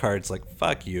what you. And Picard's like,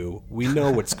 fuck you. We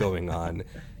know what's going on,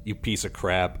 you piece of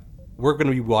crap. We're going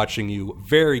to be watching you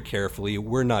very carefully.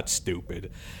 We're not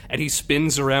stupid. And he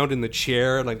spins around in the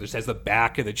chair, like just has the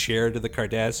back of the chair to the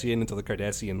Cardassian until the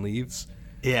Cardassian leaves.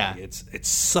 Yeah, it's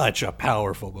such a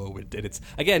powerful moment, and it's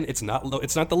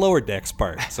not the lower decks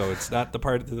part, so it's not the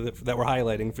part that we're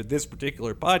highlighting for this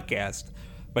particular podcast,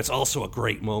 but it's also a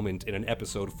great moment in an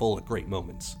episode full of great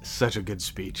moments. Such a good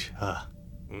speech.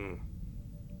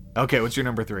 Okay, what's your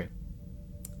number 3?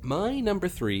 My number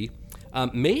 3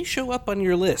 may show up on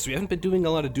your list. We haven't been doing a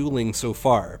lot of dueling so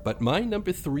far, but my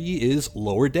number 3 is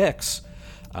Lower Decks.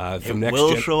 It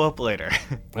will show up later.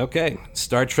 Okay.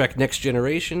 Star Trek Next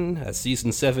Generation,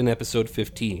 Season 7, Episode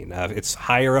 15. It's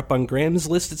higher up on Graham's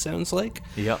list, it sounds like.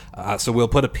 Yep. So we'll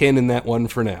put a pin in that one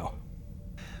for now.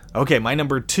 Okay, my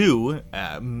number 2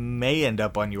 may end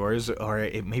up on yours, or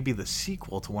it may be the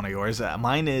sequel to one of yours.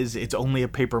 Mine is It's Only a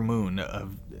Paper Moon,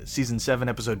 of Season 7,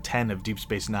 Episode 10 of Deep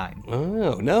Space Nine.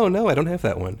 Oh, no, I don't have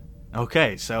that one.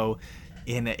 Okay, so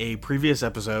in a previous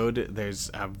episode, there's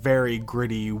a very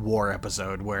gritty war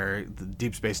episode where the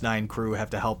Deep Space Nine crew have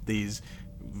to help this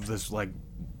like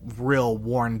real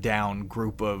worn down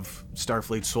group of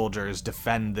Starfleet soldiers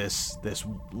defend this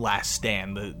last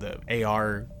stand, the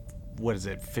AR, what is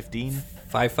it, 15?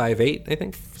 558, I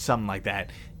think, something like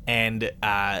that. And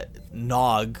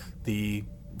Nog, the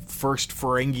first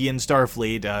Ferengian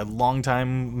Starfleet, a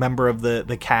longtime member of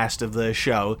the cast of the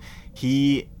show,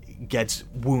 he gets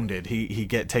wounded. He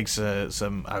takes a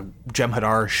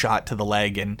Jem'Hadar shot to the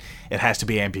leg, and it has to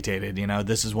be amputated. You know,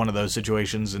 this is one of those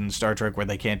situations in Star Trek where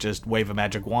they can't just wave a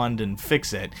magic wand and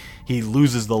fix it. He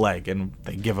loses the leg, and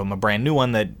they give him a brand new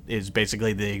one that is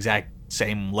basically the exact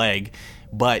same leg,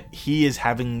 but he is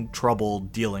having trouble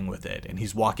dealing with it, and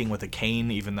he's walking with a cane,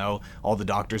 even though all the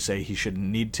doctors say he shouldn't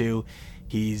need to.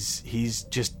 He's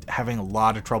just having a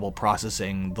lot of trouble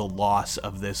processing the loss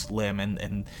of this limb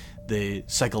and the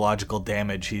psychological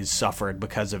damage he's suffered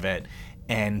because of it.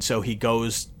 And so he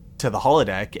goes to the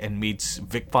holodeck and meets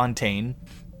Vic Fontaine,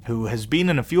 who has been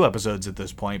in a few episodes at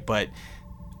this point, but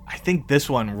I think this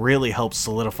one really helps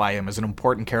solidify him as an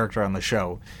important character on the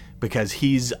show, because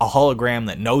he's a hologram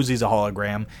that knows he's a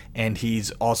hologram, and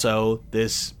he's also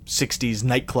this 60s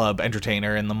nightclub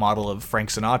entertainer in the model of Frank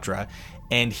Sinatra,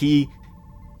 and he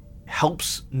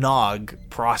helps Nog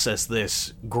process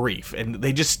this grief, and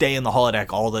they just stay in the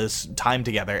holodeck all this time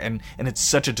together, and it's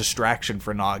such a distraction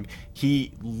for Nog.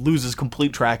 He loses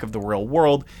complete track of the real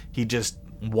world. He just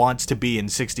wants to be in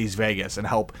 60s Vegas and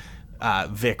help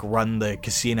Vic run the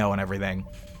casino and everything.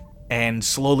 And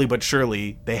slowly but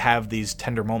surely, they have these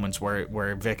tender moments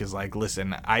where Vic is like,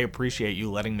 listen, I appreciate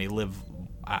you letting me live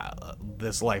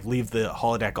this life, leave the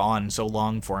holodeck on so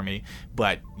long for me,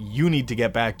 but you need to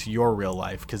get back to your real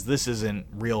life, because this isn't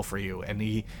real for you. And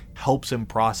he helps him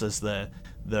process the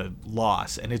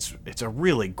loss, and it's a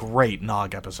really great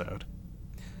Nog episode.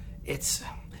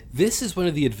 This is one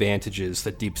of the advantages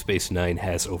that Deep Space Nine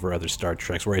has over other Star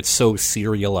Treks, where it's so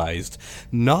serialized.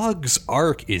 Nog's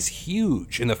arc is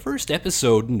huge. In the first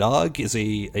episode, Nog is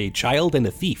a child and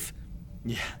a thief.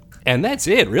 Yeah. And that's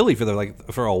it, really,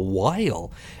 for a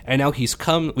while. And now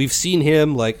we've seen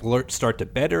him start to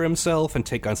better himself and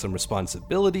take on some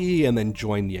responsibility, and then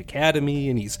join the academy,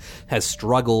 and has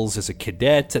struggles as a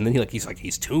cadet, and then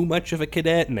he's too much of a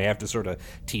cadet, and they have to sort of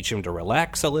teach him to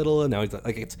relax a little, and now he's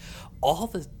it's all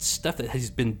the stuff that he's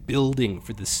been building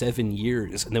for the 7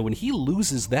 years, and then when he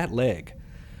loses that leg,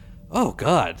 oh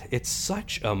God, it's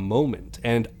such a moment.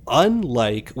 And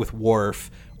unlike with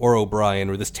Worf or O'Brien,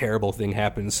 where this terrible thing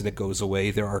happens and it goes away,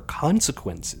 there are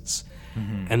consequences.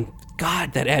 Mm-hmm. And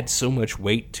God, that adds so much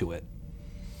weight to it.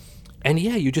 And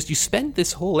yeah, you spend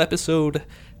this whole episode,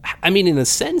 I mean, in a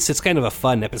sense, it's kind of a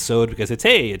fun episode, because it's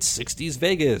 60s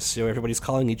Vegas, everybody's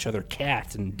calling each other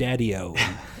Cat and Daddy-O,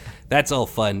 and that's all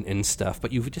fun and stuff,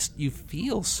 but you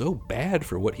feel so bad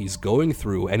for what he's going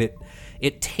through, and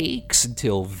it takes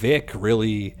until Vic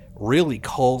really, really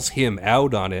calls him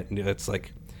out on it, and it's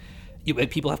like,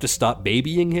 people have to stop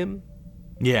babying him.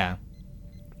 Yeah.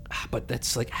 But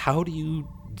that's how do you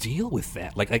deal with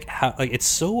that? How it's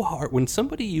so hard when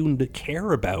somebody you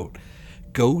care about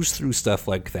goes through stuff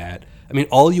like that. I mean,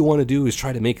 all you want to do is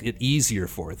try to make it easier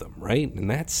for them, right? And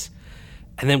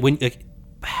then when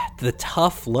the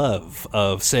tough love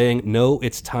of saying, no,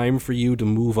 it's time for you to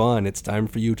move on. It's time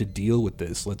for you to deal with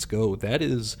this. Let's go. That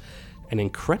is an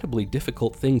incredibly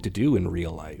difficult thing to do in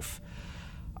real life.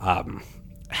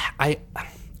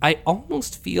 I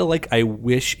almost feel like I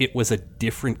wish it was a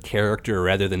different character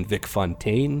rather than Vic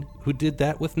Fontaine who did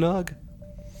that with Nog.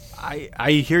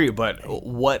 I hear you, but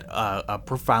what a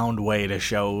profound way to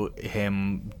show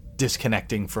him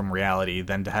disconnecting from reality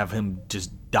than to have him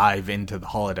just dive into the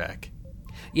holodeck.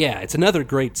 Yeah, it's another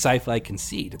great sci-fi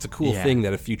conceit. It's a cool thing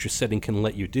that a future setting can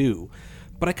let you do.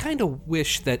 But I kind of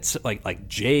wish that like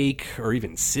Jake or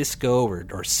even Cisco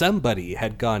or somebody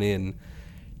had gone in.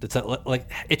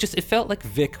 It felt like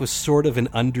Vic was sort of an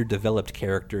underdeveloped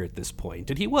character at this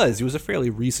point, and he was a fairly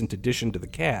recent addition to the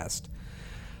cast,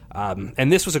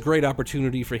 and this was a great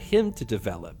opportunity for him to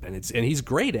develop, and he's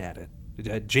great at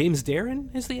it. James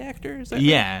Darren is the actor, is that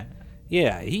right?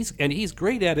 Yeah, he's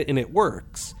great at it, and it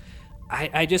works.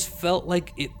 I just felt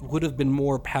like it would have been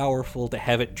more powerful to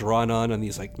have it drawn on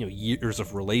these years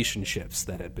of relationships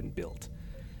that had been built.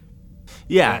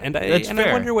 Yeah,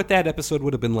 I wonder what that episode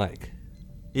would have been like.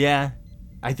 Yeah,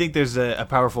 I think there's a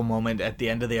powerful moment at the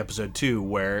end of the episode too,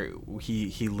 where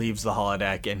he leaves the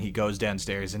holodeck and he goes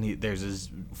downstairs, and there's his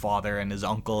father and his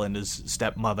uncle and his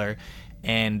stepmother,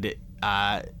 and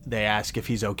they ask if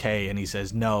he's okay, and he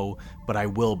says no, but I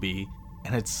will be.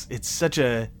 And it's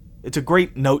a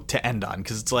great note to end on,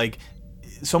 because it's like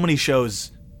so many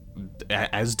shows,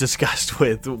 as discussed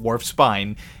with Worf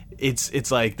Spine,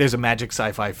 it's like there's a magic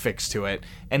sci-fi fix to it,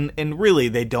 and really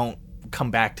they don't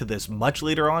come back to this much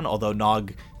later on, although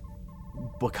Nog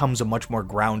becomes a much more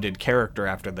grounded character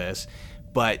after this.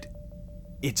 But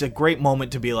it's a great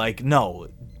moment to be like, no,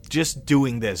 just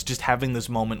doing this, just having this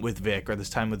moment with Vic, or this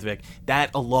time with Vic,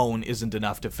 that alone isn't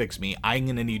enough to fix me. I'm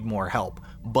gonna need more help,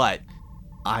 but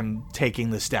I'm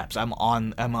taking the steps. I'm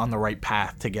on the right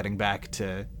path to getting back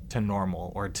to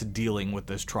normal, or to dealing with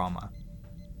this trauma.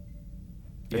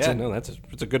 That's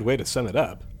a good way to sum it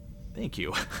up. Thank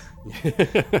you.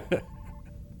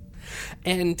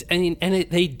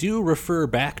 They do refer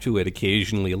back to it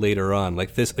occasionally later on.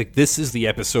 This is the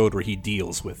episode where he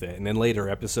deals with it, and in later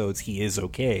episodes he is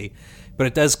okay, but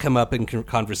it does come up in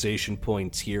conversation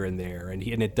points here and there, and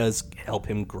it does help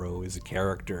him grow as a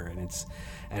character, and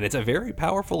it's a very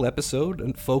powerful episode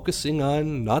and focusing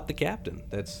on not the captain.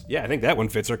 I think that one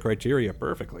fits our criteria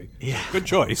perfectly. Yeah, good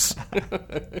choice.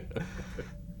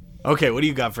 Okay, what do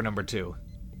you got for number 2?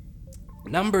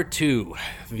 Number 2,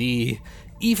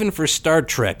 even for Star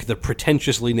Trek, the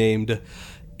pretentiously named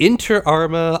Inter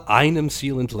Arma Einem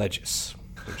Sealant Legis,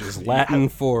 which is Latin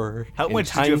for... How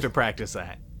much did you have to practice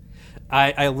that?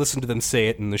 I listened to them say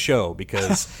it in the show,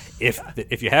 because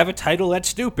if you have a title that's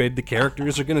stupid, the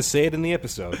characters are going to say it in the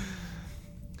episode.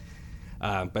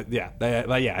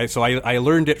 So I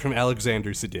learned it from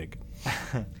Alexander Siddig.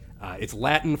 It's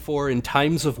Latin for "In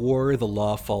times of war, the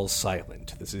law falls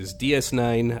silent." This is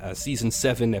DS9, Season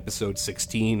 7, Episode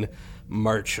 16,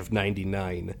 March of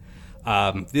 99.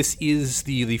 This is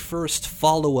the first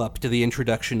follow-up to the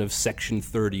introduction of Section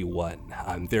 31.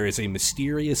 There is a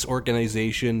mysterious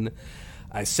organization,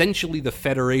 essentially the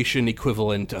Federation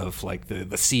equivalent of like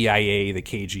the CIA, the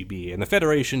KGB, and the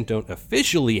Federation don't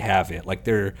officially have it.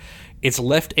 It's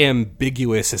left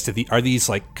ambiguous as to are these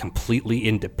like completely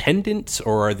independent,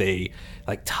 or are they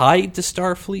like tied to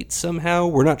Starfleet somehow?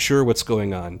 We're not sure what's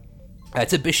going on.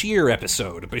 It's a Bashir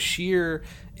episode. Bashir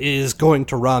is going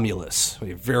to Romulus,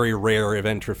 a very rare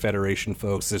event for Federation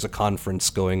folks. There's a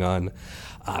conference going on.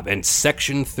 And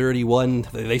Section 31,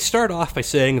 they start off by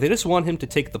saying they just want him to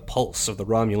take the pulse of the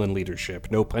Romulan leadership.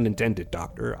 No pun intended,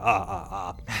 Doctor.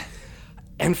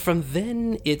 And from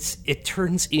then, it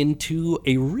turns into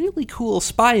a really cool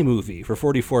spy movie for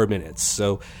 44 minutes.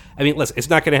 So, I mean, listen, it's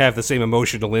not going to have the same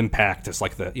emotional impact as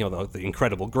like the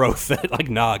incredible growth that like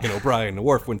Nog and O'Brien and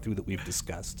Worf went through that we've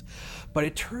discussed. But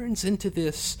it turns into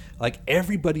this, like,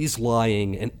 everybody's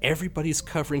lying and everybody's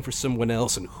covering for someone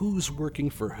else and who's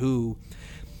working for who.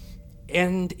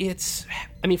 And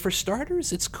for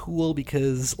starters, it's cool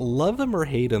because, love them or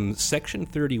hate them, Section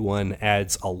 31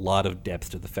 adds a lot of depth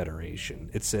to the Federation.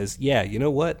 It says, yeah, you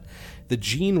know what? The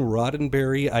Gene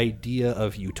Roddenberry idea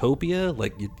of utopia,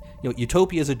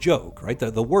 utopia is a joke, right?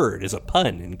 The word is a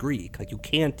pun in Greek.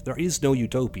 There is no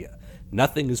utopia.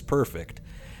 Nothing is perfect.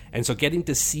 And so getting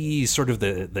to see sort of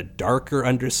the darker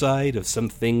underside of some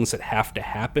things that have to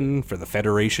happen for the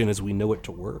Federation as we know it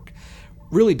to work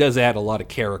really does add a lot of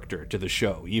character to the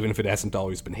show, even if it hasn't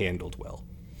always been handled well.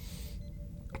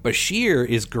 Bashir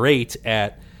is great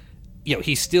at,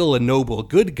 he's still a noble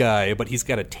good guy, but he's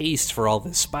got a taste for all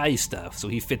this spy stuff, so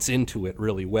he fits into it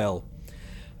really well.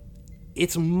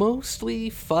 It's mostly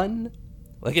fun.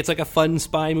 It's like a fun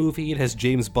spy movie. It has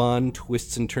James Bond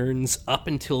twists and turns up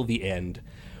until the end,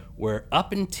 where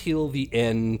up until the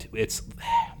end, it's...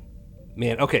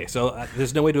 Man, okay, so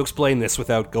there's no way to explain this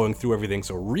without going through everything,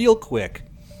 so real quick.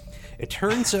 It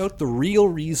turns out the real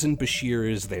reason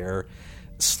Bashir is there,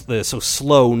 so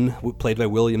Sloan, played by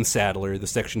William Sadler, the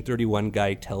Section 31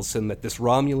 guy, tells him that this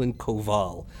Romulan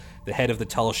Koval, the head of the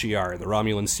Tal Shiar, the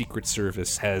Romulan Secret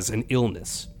Service, has an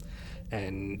illness.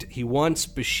 And he wants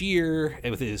Bashir,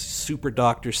 with his super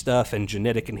doctor stuff and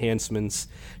genetic enhancements,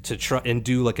 to try and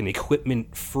do like an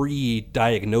equipment-free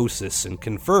diagnosis and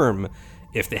confirm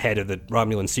if the head of the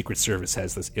Romulan Secret Service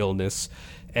has this illness,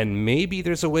 and maybe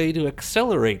there's a way to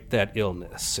accelerate that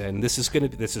illness. And this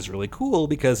is really cool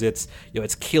because it's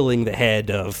killing the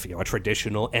head of a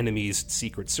traditional enemy's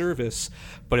Secret Service,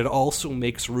 but it also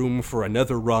makes room for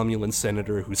another Romulan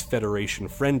senator who's Federation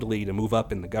friendly to move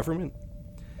up in the government.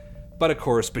 But of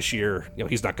course, Bashir,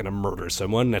 he's not going to murder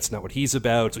someone. That's not what he's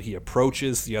about. So he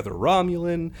approaches the other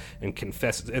Romulan and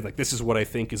confesses, this is what I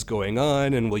think is going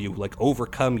on, and will you,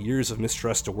 overcome years of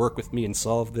mistrust to work with me and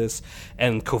solve this?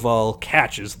 And Koval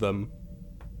catches them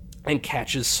and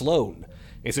catches Sloan.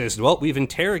 He says, well, we've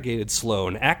interrogated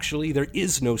Sloan. Actually, there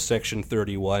is no Section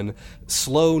 31.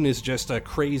 Sloan is just a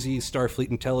crazy Starfleet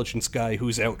intelligence guy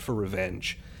who's out for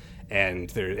revenge.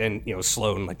 And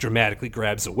Sloan dramatically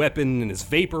grabs a weapon and is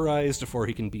vaporized before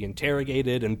he can be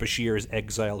interrogated, and Bashir is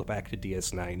exiled back to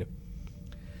DS9.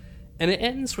 And it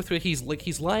ends with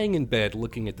he's lying in bed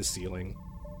looking at the ceiling.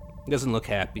 He doesn't look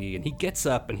happy, and he gets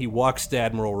up and he walks to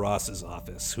Admiral Ross's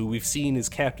office, who we've seen is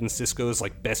Captain Sisko's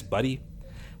best buddy.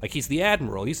 He's the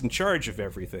Admiral, he's in charge of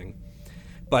everything.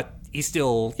 But he's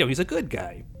still, he's a good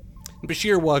guy. And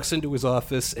Bashir walks into his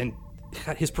office, and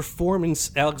his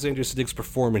performance, Alexander Siddig's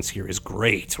performance here is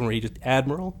great. When he just,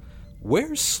 Admiral,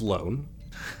 where's Sloan?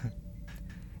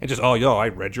 And just, I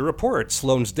read your report.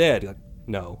 Sloan's dead.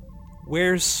 No.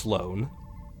 Where's Sloan?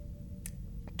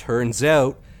 Turns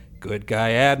out, good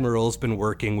guy Admiral's been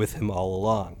working with him all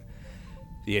along.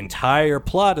 The entire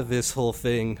plot of this whole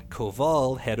thing,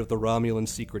 Koval, head of the Romulan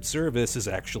Secret Service, is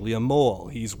actually a mole.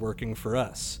 He's working for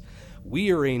us.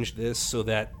 We arranged this so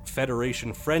that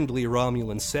Federation-friendly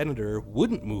Romulan senator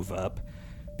wouldn't move up,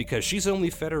 because she's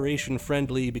only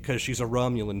Federation-friendly because she's a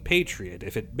Romulan patriot.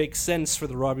 If it makes sense for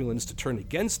the Romulans to turn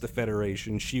against the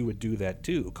Federation, she would do that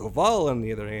too. Koval, on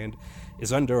the other hand,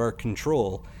 is under our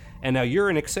control, and now you're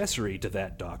an accessory to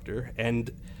that, Doctor, and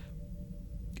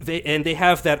they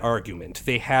have that argument.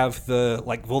 They have the,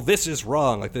 like, well, this is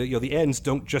wrong. Like, the ends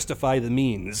don't justify the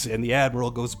means. And the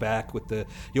Admiral goes back with the,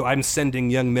 I'm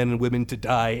sending young men and women to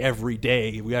die every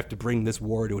day. We have to bring this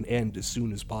war to an end as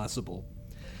soon as possible.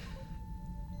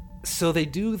 So they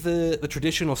do the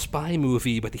traditional spy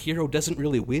movie, but the hero doesn't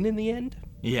really win in the end?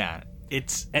 Yeah,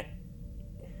 it's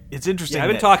interesting. Yeah,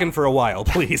 I've been talking for a while.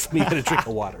 Please, let me get a drink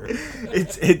of water.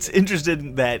 It's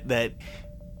interesting that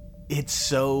it's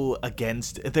so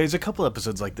against. There's a couple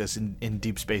episodes like this in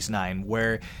Deep Space Nine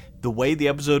where the way the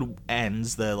episode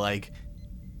ends, the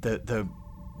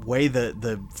way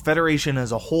the Federation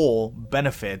as a whole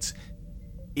benefits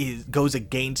goes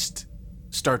against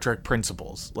Star Trek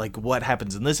principles. Like what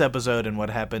happens in this episode and what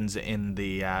happens in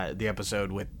the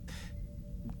episode with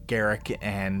Garrick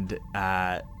and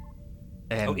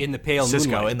in the Pale Sisko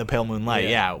Moonlight. In the Pale Moonlight,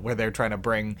 yeah, where they're trying to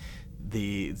bring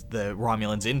the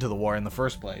Romulans into the war in the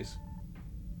first place.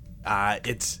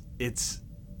 It's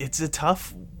a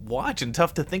tough watch and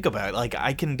tough to think about. Like,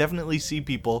 I can definitely see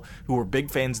people who were big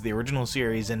fans of the original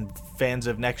series and fans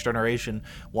of Next Generation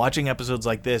watching episodes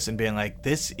like this and being like,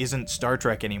 this isn't Star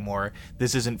Trek anymore.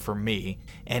 This isn't for me.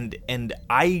 And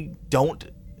I don't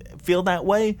feel that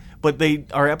way, but they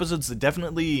are episodes that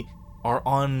definitely are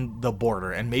on the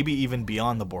border and maybe even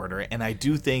beyond the border. And I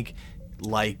do think,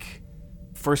 like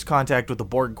First Contact with the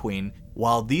Borg Queen,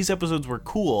 while these episodes were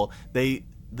cool, they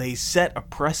set a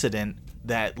precedent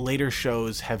that later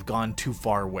shows have gone too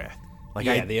far with. Like,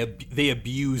 yeah, they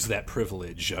abuse that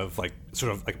privilege of like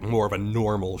sort of like more of a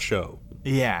normal show.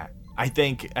 Yeah, I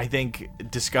think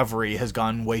Discovery has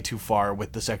gone way too far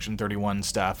with the Section 31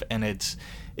 stuff, and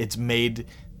it's made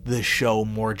the show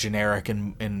more generic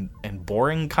and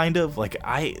boring, kind of. Like,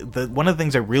 one of the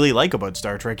things I really like about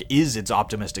Star Trek is its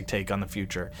optimistic take on the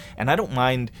future, and I don't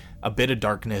mind a bit of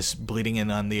darkness bleeding in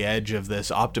on the edge of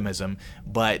this optimism,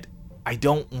 but I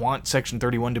don't want Section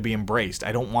 31 to be embraced.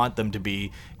 I don't want them to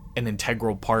be an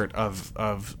integral part of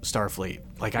Starfleet.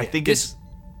 Like, I think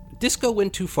Disco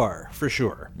went too far, for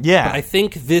sure. Yeah. But I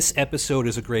think this episode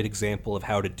is a great example of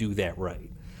how to do that right.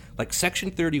 Like,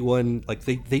 Section 31, like,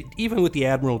 they even with the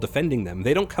Admiral defending them,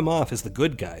 they don't come off as the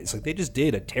good guys. Like, they just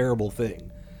did a terrible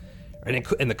thing.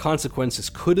 And the consequences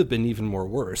could have been even more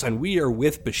worse. And we are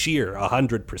with Bashir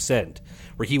 100%,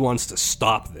 where he wants to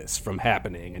stop this from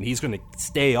happening. And he's going to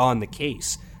stay on the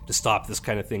case to stop this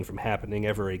kind of thing from happening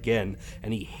ever again.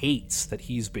 And he hates that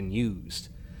he's been used.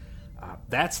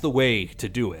 That's the way to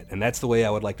do it. And that's the way I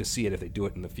would like to see it if they do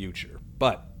it in the future.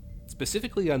 But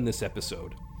specifically on this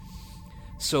episode,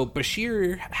 so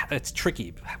Bashir, it's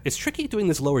tricky. It's tricky doing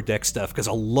this Lower Deck stuff because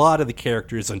a lot of the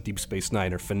characters on Deep Space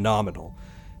Nine are phenomenal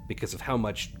because of how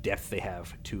much depth they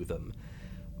have to them.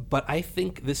 But I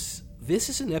think this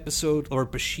is an episode where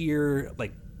Bashir,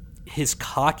 like, his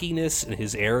cockiness and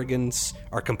his arrogance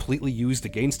are completely used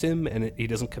against him, and he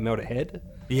doesn't come out ahead.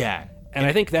 Yeah. And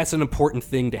I think that's an important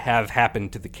thing to have happen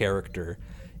to the character,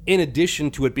 in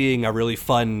addition to it being a really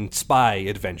fun spy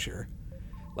adventure.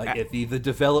 Like, the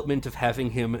development of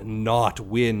having him not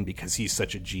win because he's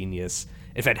such a genius,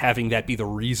 in fact, having that be the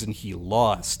reason he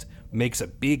lost, makes a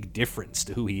big difference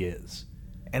to who he is.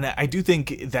 And I do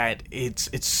think that it's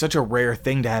such a rare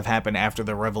thing to have happen after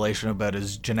the revelation about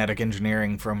his genetic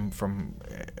engineering from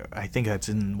I think that's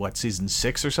in, season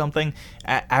 6 or something.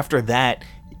 After that,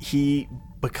 he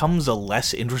becomes a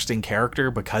less interesting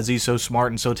character because he's so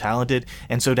smart and so talented.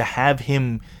 And so to have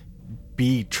him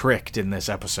be tricked in this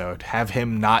episode, have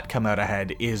him not come out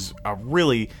ahead, is a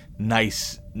really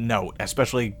nice note,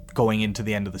 especially going into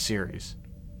the end of the series.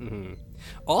 Mm-hmm.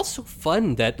 Also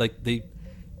fun that, like, they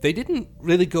didn't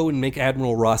really go and make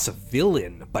Admiral Ross a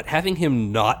villain, but having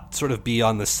him not sort of be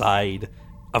on the side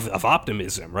of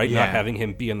optimism, right? Yeah. Not having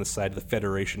him be on the side of the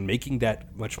Federation, making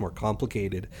that much more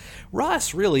complicated.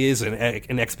 Ross really is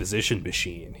an exposition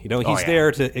machine. You know, he's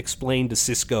there to explain to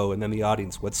Sisko and then the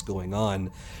audience what's going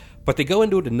on. But they go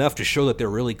into it enough to show that they're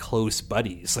really close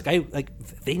buddies.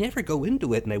 They never go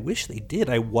into it, and I wish they did.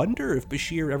 I wonder if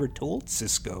Bashir ever told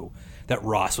Sisko that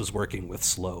Ross was working with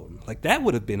Sloan. Like, that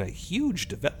would have been a huge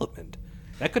development.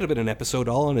 That could have been an episode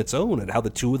all on its own, and how the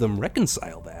two of them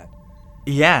reconcile that.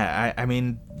 Yeah, I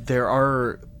mean, there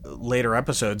are later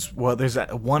episodes. Well, there's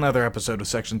one other episode of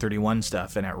Section 31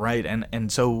 stuff in it, right?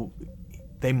 And so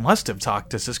they must have talked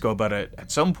to Sisko about it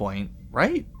at some point,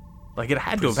 right? Like, it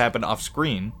had to have happened off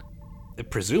screen.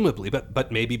 Presumably,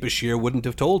 but maybe Bashir wouldn't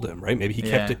have told him, right? Maybe he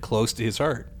kept it close to his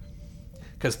heart.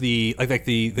 Because the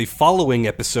following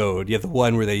episode, the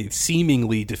one where they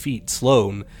seemingly defeat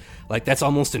Sloane, like, that's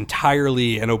almost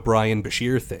entirely an O'Brien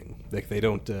Bashir thing. Like, they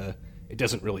don't, it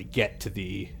doesn't really get to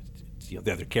the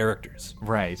other characters.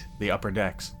 Right, the upper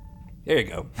decks. There you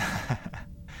go.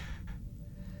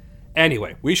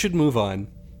 Anyway, we should move on.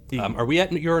 Are we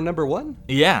at your number one?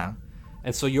 Yeah.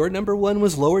 And so your number one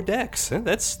was Lower Decks.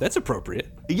 That's appropriate.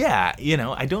 Yeah,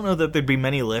 I don't know that there'd be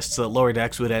many lists that Lower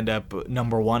Decks would end up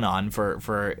number one on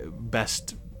for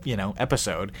best,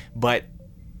 episode. But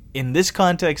in this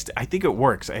context, I think it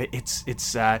works. It's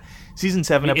season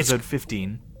 7, episode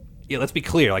 15. Yeah, let's be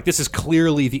clear. Like, this is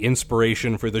clearly the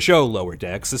inspiration for the show Lower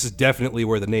Decks. This is definitely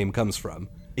where the name comes from.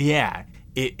 Yeah.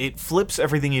 It flips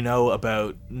everything you know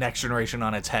about Next Generation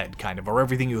on its head, kind of, or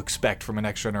everything you expect from a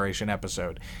Next Generation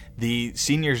episode. The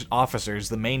senior officers,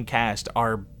 the main cast,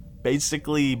 are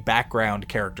basically background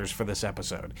characters for this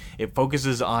episode. It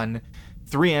focuses on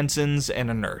 3 ensigns and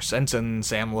a nurse. Ensign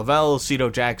Sam Lavelle, Sito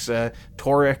Jaxa,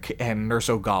 Torek, and Nurse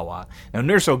Ogawa. Now,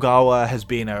 Nurse Ogawa has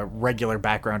been a regular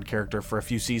background character for a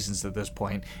few seasons at this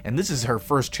point, and this is her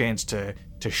first chance to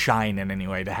shine in any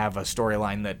way, to have a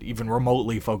storyline that even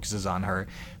remotely focuses on her.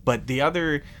 But the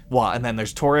other, and then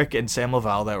there's Torek and Sam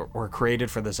Lavelle that were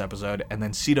created for this episode, and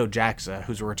then Sito Jaxa,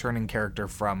 who's a returning character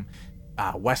from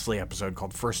Wesley episode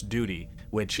called First Duty,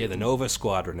 which... Yeah, the Nova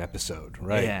Squadron episode,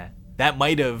 right? Yeah. That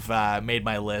might have made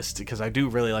my list, because I do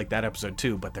really like that episode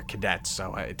too, but they're cadets,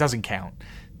 so it doesn't count.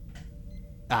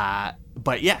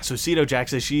 But yeah, so Sito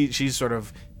Jaxa, she's sort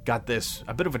of got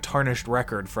a bit of a tarnished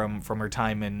record from her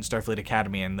time in Starfleet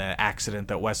Academy and the accident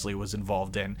that Wesley was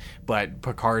involved in, but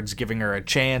Picard's giving her a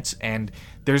chance, and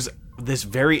there's this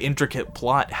very intricate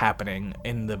plot happening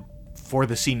for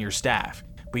the senior staff,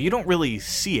 but you don't really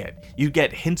see it. You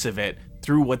get hints of it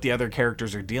through what the other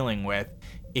characters are dealing with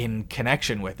in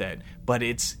connection with it, but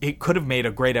it could have made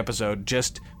a great episode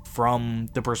just from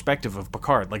the perspective of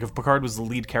Picard. Like, if Picard was the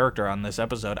lead character on this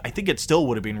episode, I think it still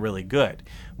would have been really good,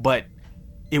 but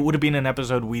it would have been an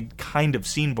episode we'd kind of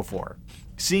seen before.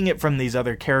 Seeing it from these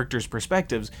other characters'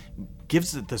 perspectives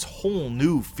gives it this whole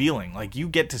new feeling. Like, you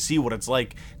get to see what it's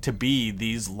like to be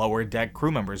these lower deck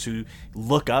crew members who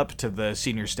look up to the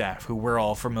senior staff, who we're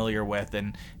all familiar with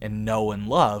and know and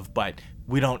love, but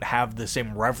we don't have the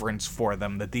same reverence for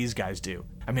them that these guys do.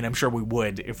 I mean, I'm sure we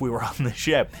would if we were on the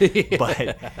ship,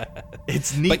 but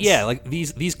it's neat. But yeah, like,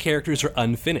 these characters are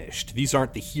unfinished. These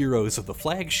aren't the heroes of the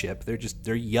flagship.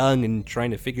 They're young and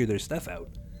trying to figure their stuff out.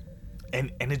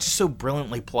 And it's just so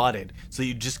brilliantly plotted, so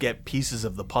you just get pieces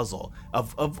of the puzzle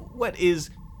of what is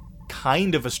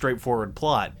kind of a straightforward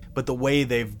plot, but the way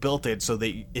they've built it so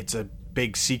that it's a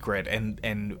big secret,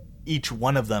 and each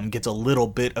one of them gets a little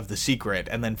bit of the secret,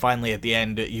 and then finally at the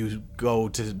end you go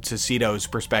to Sito's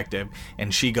perspective,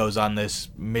 and she goes on this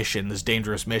mission, this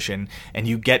dangerous mission, and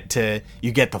you get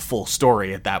the full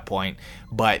story at that point.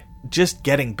 But just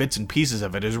getting bits and pieces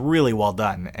of it is really well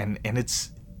done, and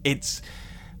it's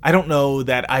I don't know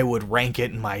that I would rank it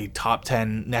in my top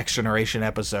 10 Next Generation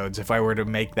episodes if I were to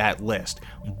make that list,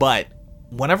 but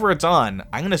whenever it's on,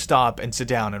 I'm going to stop and sit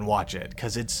down and watch it,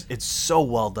 because it's so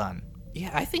well done. Yeah,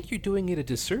 I think you're doing it a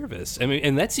disservice. I mean,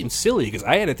 and that seems silly, because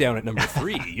I had it down at number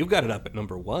 3. You've got it up at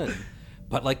number 1.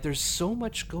 But, like, there's so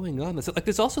much going on. Like,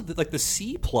 there's also, the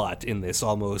C plot in this,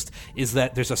 almost, is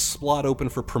that there's a slot open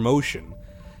for promotion.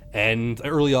 And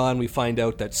early on, we find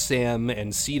out that Sam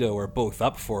and Sito are both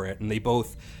up for it, and they're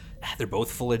both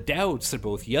full of doubts. They're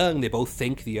both young. They both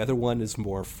think the other one is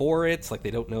more for it. Like,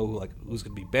 they don't know, like, who's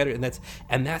going to be better.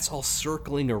 And that's all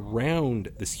circling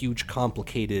around this huge,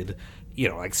 complicated,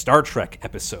 like, Star Trek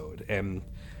episode. And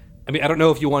I mean, I don't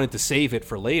know if you wanted to save it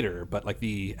for later, but, like,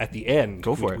 at the end,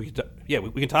 go for it. We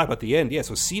can talk about the end. Yeah,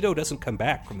 so Sito doesn't come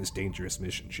back from this dangerous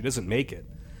mission. She doesn't make it.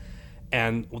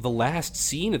 And the last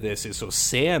scene of this is, so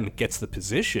Sam gets the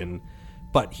position,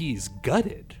 but he's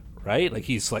gutted, right? Like,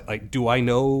 he's like, do I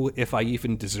know if I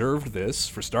even deserved this,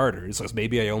 for starters? Like,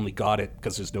 maybe I only got it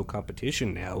because there's no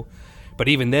competition now. But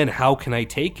even then, how can I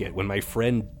take it when my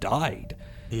friend died?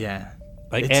 Yeah.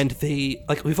 And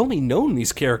we've only known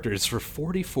these characters for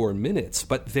 44 minutes,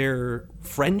 but their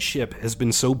friendship has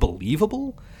been so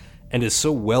believable and is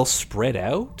so well spread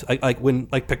out. Like when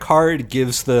Picard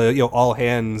gives the all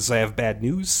hands I have bad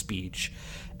news speech,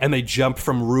 and they jump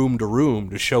from room to room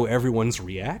to show everyone's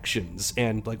reactions,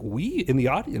 and like we in the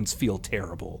audience feel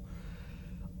terrible.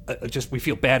 just we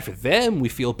feel bad for them, we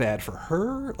feel bad for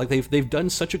her. Like they've done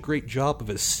such a great job of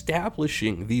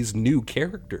establishing these new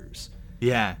characters.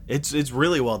 Yeah, it's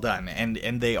really well done,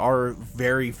 and they are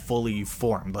very fully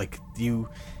formed. Like you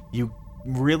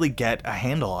really get a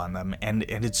handle on them, and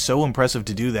it's so impressive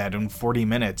to do that in 40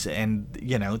 minutes. And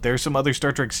there's some other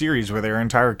Star Trek series where there are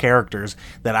entire characters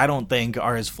that I don't think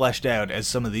are as fleshed out as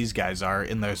some of these guys are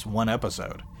in this one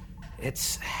episode.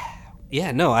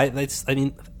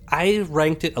 I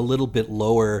ranked it a little bit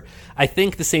lower. I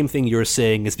think the same thing you're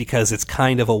saying is because it's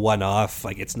kind of a one-off.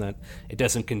 Like it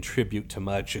doesn't contribute to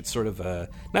much. It's sort of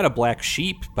not a black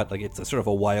sheep, but like it's a sort of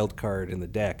a wild card in the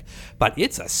deck. But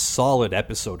it's a solid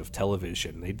episode of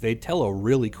television. They tell a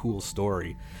really cool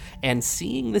story, and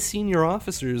seeing the senior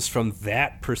officers from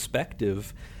that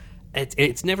perspective.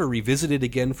 It's never revisited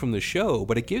again from the show,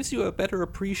 but it gives you a better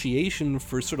appreciation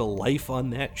for sort of life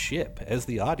on that ship as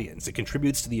the audience. It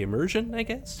contributes to the immersion, I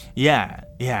guess?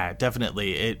 Yeah,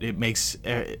 definitely. It makes...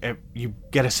 you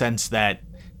get a sense that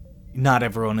not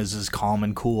everyone is as calm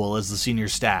and cool as the senior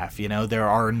staff, There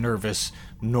are nervous,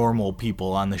 normal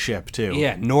people on the ship, too.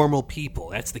 Yeah, normal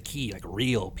people. That's the key, like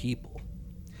real people.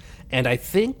 And I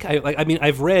think,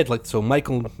 I've read,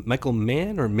 Michael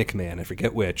Mann or Mick Mann, I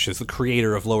forget which, is the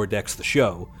creator of Lower Decks, the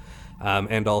show,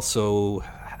 and also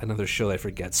another show I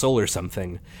forget, Solar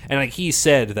something. And he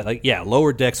said that,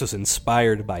 Lower Decks was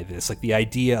inspired by this, the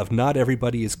idea of not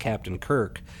everybody is Captain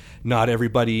Kirk, not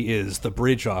everybody is the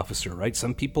bridge officer, right?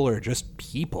 Some people are just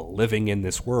people living in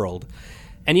this world.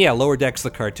 And Lower Decks, the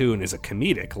cartoon, is a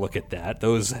comedic look at that.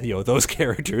 Those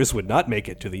characters would not make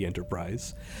it to the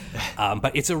Enterprise.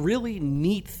 But it's a really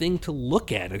neat thing to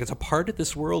look at. It's a part of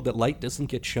this world that light doesn't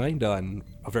get shined on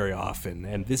very often,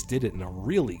 and this did it in a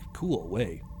really cool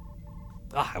way.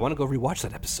 I want to go rewatch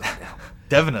that episode now.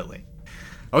 Definitely.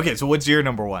 Okay, so what's your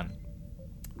number one?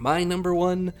 My number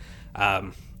one...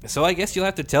 So I guess you'll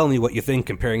have to tell me what you think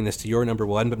comparing this to your number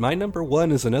one, but my number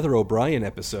one is another O'Brien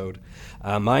episode.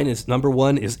 Number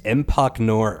one is Empok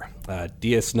Nor,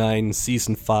 DS9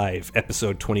 Season 5,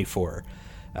 Episode 24.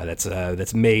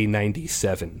 That's May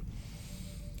 97.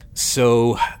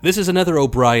 So this is another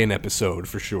O'Brien episode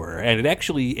for sure, and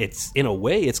it's in a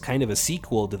way it's kind of a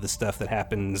sequel to the stuff that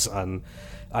happens on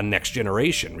Next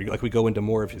Generation. We go into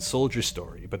more of his soldier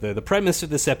story. But the premise of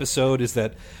this episode is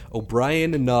that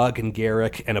O'Brien and Nog and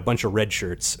Garak and a bunch of red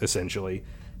shirts, essentially.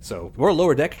 So more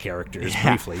Lower Deck characters,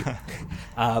 briefly.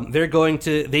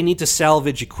 They need to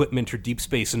salvage equipment for Deep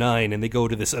Space Nine, and they go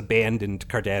to this abandoned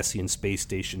Cardassian space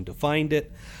station to find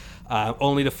it.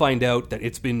 Only to find out that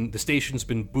the station's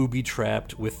been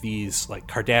booby-trapped with these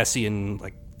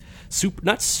Cardassian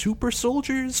not super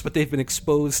soldiers, but they've been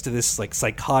exposed to this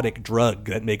psychotic drug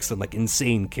that makes them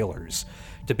insane killers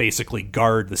to basically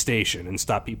guard the station and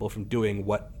stop people from doing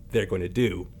what they're going to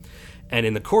do. And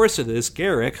in the course of this,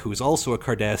 Garak, who's also a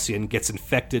Cardassian, gets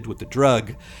infected with the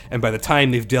drug, and by the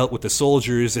time they've dealt with the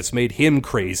soldiers, it's made him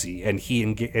crazy, and he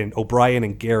and O'Brien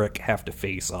and Garak have to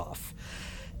face off.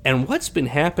 And what's been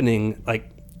happening,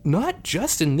 not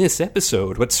just in this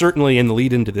episode, but certainly in the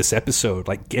lead into this episode,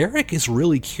 Garak is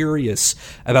really curious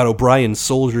about O'Brien's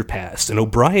soldier past, and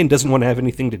O'Brien doesn't want to have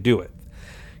anything to do with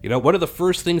it. One of the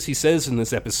first things he says in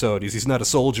this episode is he's not a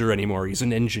soldier anymore, he's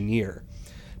an engineer.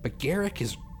 But Garak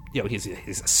is,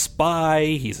 he's a spy,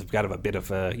 he's got a bit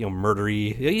of a,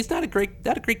 murdery, he's not a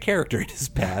great character in his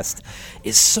past,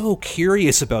 is so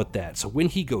curious about that. So when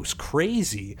he goes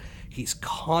crazy, he's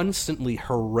constantly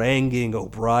haranguing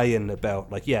O'Brien about,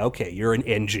 you're an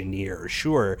engineer,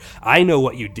 sure. I know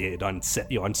what you did on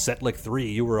Setlik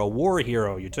 3. You were a war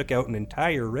hero. You took out an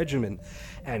entire regiment.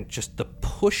 And just the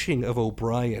pushing of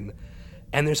O'Brien.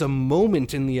 And there's a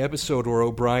moment in the episode where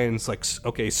O'Brien's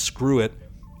okay, screw it.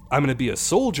 I'm going to be a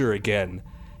soldier again.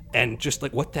 And just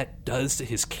what that does to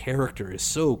his character is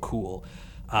so cool.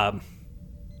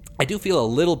 I do feel a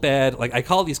little bad. I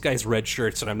call these guys red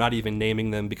shirts, and I'm not even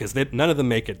naming them because none of them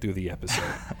make it through the episode.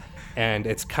 And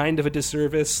it's kind of a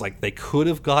disservice. They could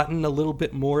have gotten a little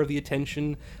bit more of the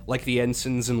attention like the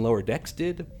ensigns in Lower Decks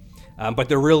did. But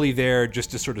they're really there just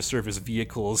to sort of serve as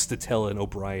vehicles to tell an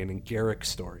O'Brien and Garak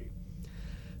story.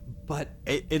 But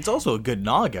it's also a good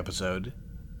Nog episode.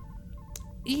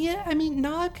 Yeah,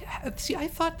 Nog. See, I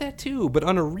thought that too, but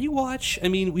on a rewatch,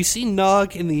 we see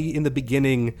Nog in the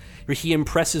beginning where he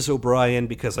impresses O'Brien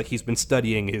because he's been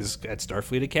studying at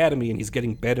Starfleet Academy and he's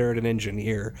getting better at an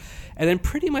engineer, and then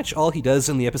pretty much all he does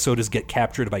in the episode is get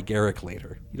captured by Garak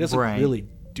later. He doesn't really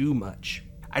do much.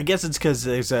 I guess it's because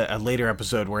there's a later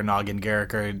episode where Nog and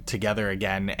Garak are together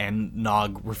again, and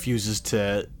Nog refuses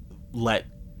to let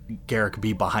Garak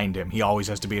be behind him. He always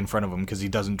has to be in front of him because he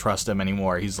doesn't trust him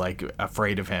anymore. He's like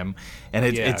afraid of him, and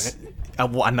it's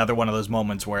another one of those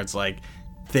moments where it's like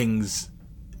things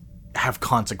have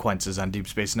consequences on Deep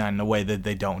Space Nine in a way that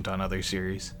they don't on other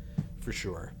series. For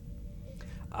sure.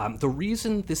 The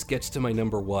reason this gets to my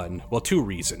number one, well, two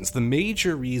reasons. The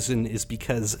major reason is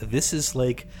because this is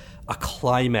like a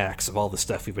climax of all the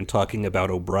stuff we've been talking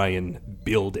about O'Brien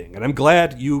building. And I'm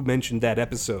glad you mentioned that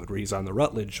episode where he's on the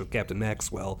Rutledge with Captain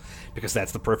Maxwell, because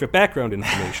that's the perfect background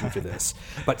information for this.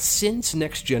 But since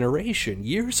Next Generation,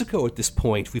 years ago at this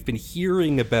point, we've been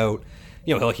hearing about,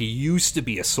 like he used to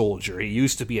be a soldier, he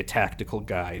used to be a tactical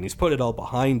guy, and he's put it all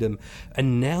behind him.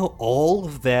 And now all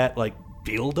of that,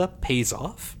 build-up pays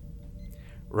off,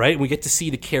 right? And we get to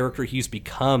see the character he's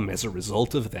become as a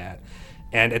result of that.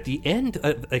 And at the end,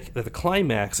 the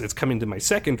climax, it's coming to my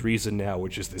second reason now,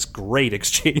 which is this great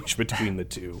exchange between the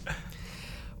two,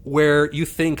 where you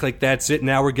think, that's it,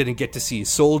 now we're going to get to see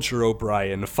Soldier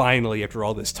O'Brien finally, after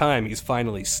all this time, he's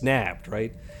finally snapped,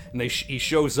 right? And he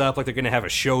shows up they're going to have a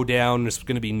showdown. There's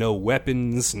going to be no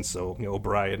weapons, and so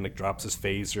O'Brien drops his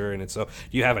phaser, and it's do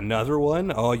you have another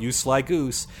one? Oh, you sly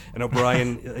goose! And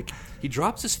O'Brien he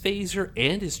drops his phaser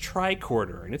and his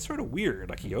tricorder, and it's sort of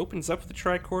weird. He opens up the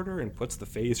tricorder and puts the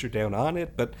phaser down on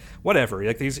it, but whatever.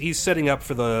 He's setting up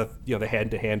for the the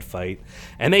hand-to-hand fight,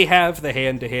 and they have the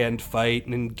hand-to-hand fight,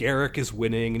 and Garak is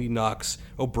winning, and he knocks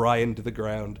O'Brien to the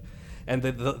ground. And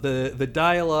the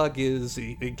dialogue is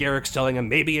Garak's telling him,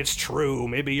 maybe it's true,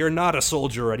 maybe you're not a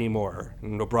soldier anymore.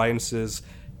 And O'Brien says,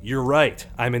 you're right,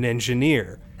 I'm an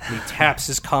engineer. And he taps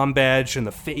his comm badge, and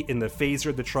the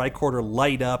phaser, the tricorder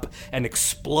light up and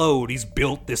explode. He's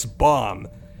built this bomb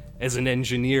as an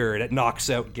engineer, and it knocks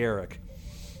out Garak.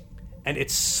 And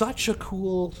it's such a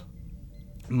cool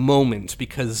moment,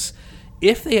 because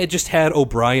if they had just had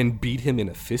O'Brien beat him in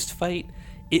a fist fight,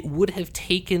 it would have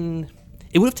taken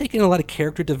a lot of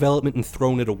character development and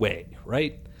thrown it away,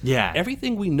 right? Yeah.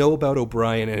 Everything we know about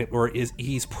O'Brien is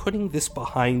he's putting this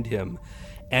behind him.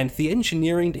 And the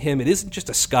engineering to him, it isn't just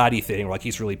a Scotty thing,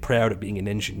 he's really proud of being an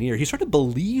engineer. He sort of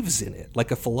believes in it,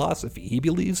 like a philosophy. He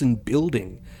believes in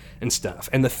building and stuff.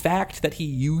 And the fact that he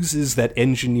uses that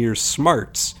engineer's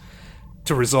smarts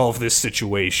to resolve this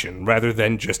situation, rather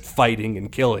than just fighting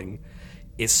and killing,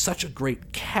 is such a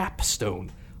great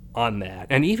capstone on that.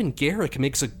 And even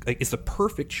Garak is the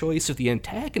perfect choice of the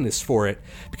antagonist for it,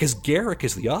 because Garak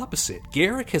is the opposite.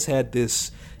 Garak has had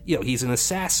this, he's an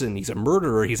assassin, he's a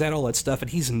murderer, he's had all that stuff,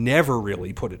 and he's never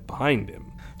really put it behind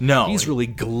him. No. He's really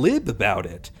glib about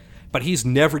it, but he's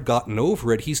never gotten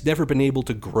over it. He's never been able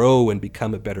to grow and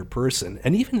become a better person.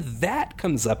 And even that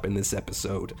comes up in this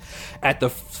episode. At the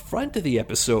front of the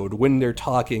episode, when they're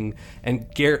talking, and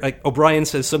O'Brien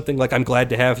says something like, I'm glad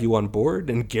to have you on board,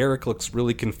 and Garak looks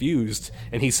really confused,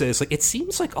 and he says, it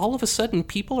seems like all of a sudden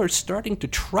people are starting to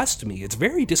trust me. It's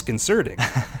very disconcerting.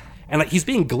 And he's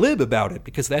being glib about it,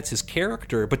 because that's his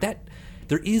character, but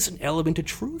there is an element of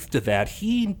truth to that.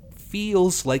 He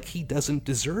feels like he doesn't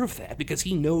deserve that because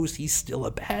he knows he's still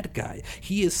a bad guy.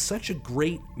 He is such a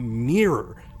great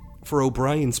mirror for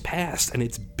O'Brien's past, and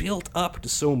it's built up to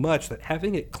so much that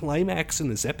having it climax in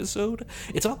this episode,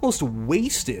 it's almost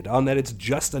wasted on that it's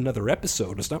just another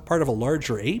episode. It's not part of a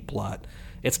larger A-plot.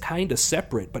 It's kind of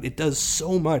separate, but it does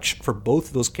so much for both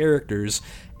of those characters,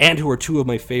 and who are two of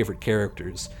my favorite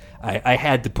characters. I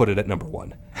had to put it at number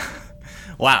one.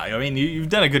 Wow, I mean, you've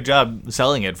done a good job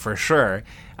selling it, for sure.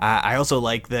 I also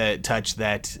like the touch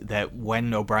that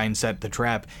when O'Brien set the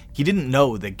trap, he didn't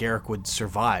know that Garak would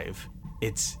survive.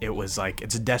 It was a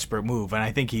desperate move, and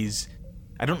I think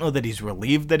I don't know that he's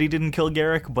relieved that he didn't kill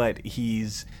Garak, but he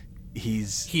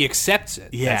accepts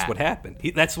it. Yeah. That's what happened.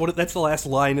 That's the last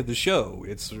line of the show.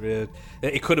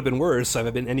 It could have been worse. If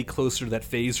I'd been any closer to that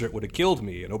phaser, it would have killed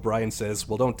me. And O'Brien says,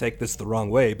 well, don't take this the wrong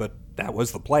way, but that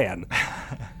was the plan.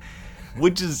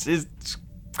 Which is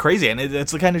crazy, and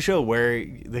it's the kind of show where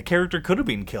the character could have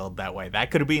been killed that way.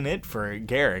 That could have been it for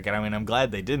Garak, and I mean, I'm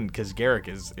glad they didn't, because Garak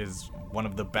is one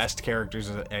of the best characters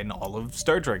in all of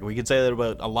Star Trek. We could say that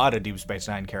about a lot of Deep Space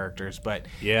Nine characters, but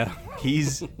yeah,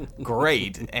 he's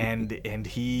great, and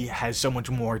he has so much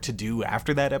more to do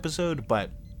after that episode,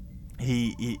 but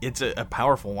it's a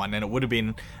powerful one, and it would have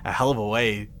been a hell of a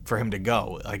way for him to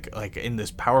go, like in this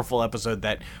powerful episode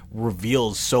that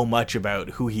reveals so much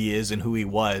about who he is and who he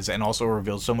was, and also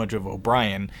reveals so much of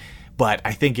O'Brien. But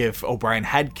I think if O'Brien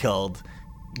had killed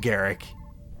Garak,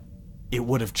 it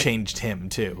would have changed him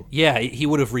too. Yeah, he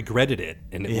would have regretted it,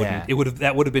 and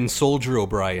that would have been Soldier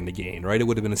O'Brien again, right? It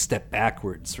would have been a step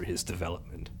backwards for his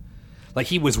development. Like,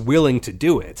 he was willing to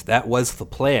do it. That was the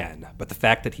plan. But the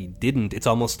fact that he didn't, it's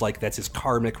almost like that's his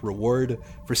karmic reward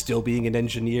for still being an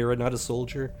engineer and not a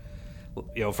soldier.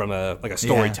 You know, from a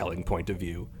storytelling point of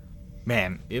view.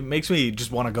 Man, it makes me just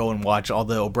want to go and watch all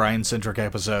the O'Brien-centric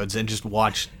episodes and just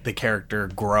watch the character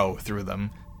grow through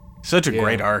them. Such a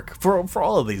great arc for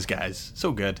all of these guys.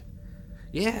 So good.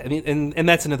 Yeah, I mean, and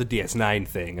that's another DS9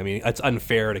 thing. I mean, it's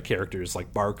unfair to characters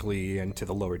like Barclay and to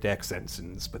the Lower Decks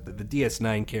ensigns, but the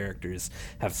DS9 characters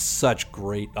have such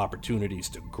great opportunities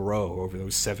to grow over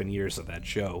those 7 years of that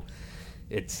show.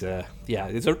 It's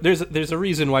there's a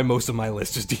reason why most of my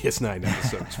list is DS9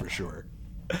 episodes for sure.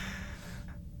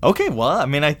 Okay, well, I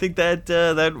mean, I think that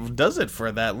that does it for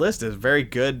that list. It's a very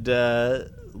good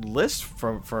list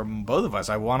from both of us.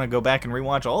 I want to go back and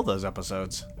rewatch all those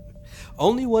episodes.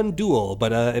 Only one duel,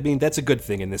 but I mean, that's a good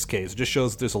thing in this case. It just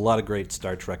shows there's a lot of great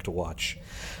Star Trek to watch.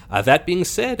 That being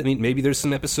said, I mean, maybe there's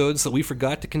some episodes that we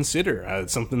forgot to consider.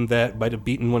 Something that might have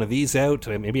beaten one of these out.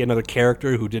 Maybe another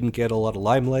character who didn't get a lot of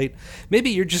limelight.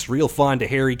 Maybe you're just real fond of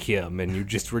Harry Kim, and you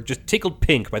were just tickled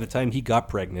pink by the time he got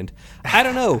pregnant. I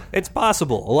don't know. It's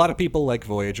possible. A lot of people like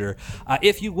Voyager.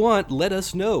 If you want, let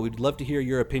us know. We'd love to hear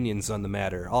your opinions on the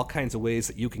matter. All kinds of ways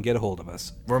that you can get a hold of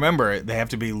us. Remember, they have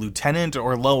to be lieutenant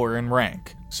or lower in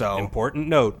rank. So important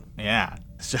note. Yeah.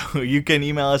 So you can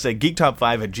email us at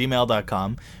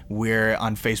geektop5@gmail.com. We're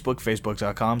on Facebook,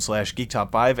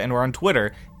 facebook.com/geektop5, and we're on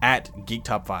Twitter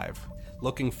 @geektop5.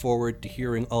 Looking forward to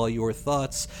hearing all your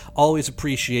thoughts. Always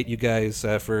appreciate you guys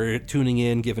for tuning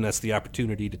in, giving us the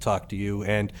opportunity to talk to you,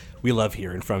 and we love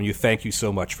hearing from you. Thank you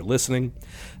so much for listening.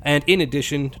 And in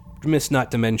addition, remiss not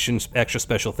to mention extra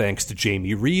special thanks to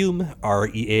Jamie Reaume,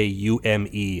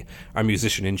 Reaume, our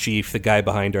musician-in-chief, the guy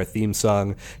behind our theme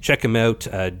song. Check him out,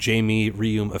 Jamie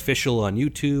Reaume Official on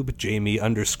YouTube,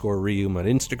 Jamie_Reaume on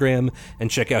Instagram,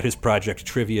 and check out his project,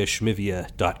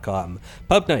 TriviaSchmivia.com.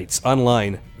 Pub nights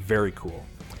online, very cool.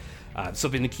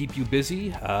 Something to keep you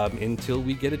busy until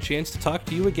we get a chance to talk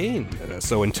to you again.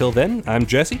 So until then, I'm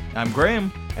Jesse. I'm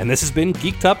Graham. And this has been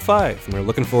Geek Top 5, and we're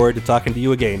looking forward to talking to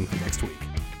you again next week.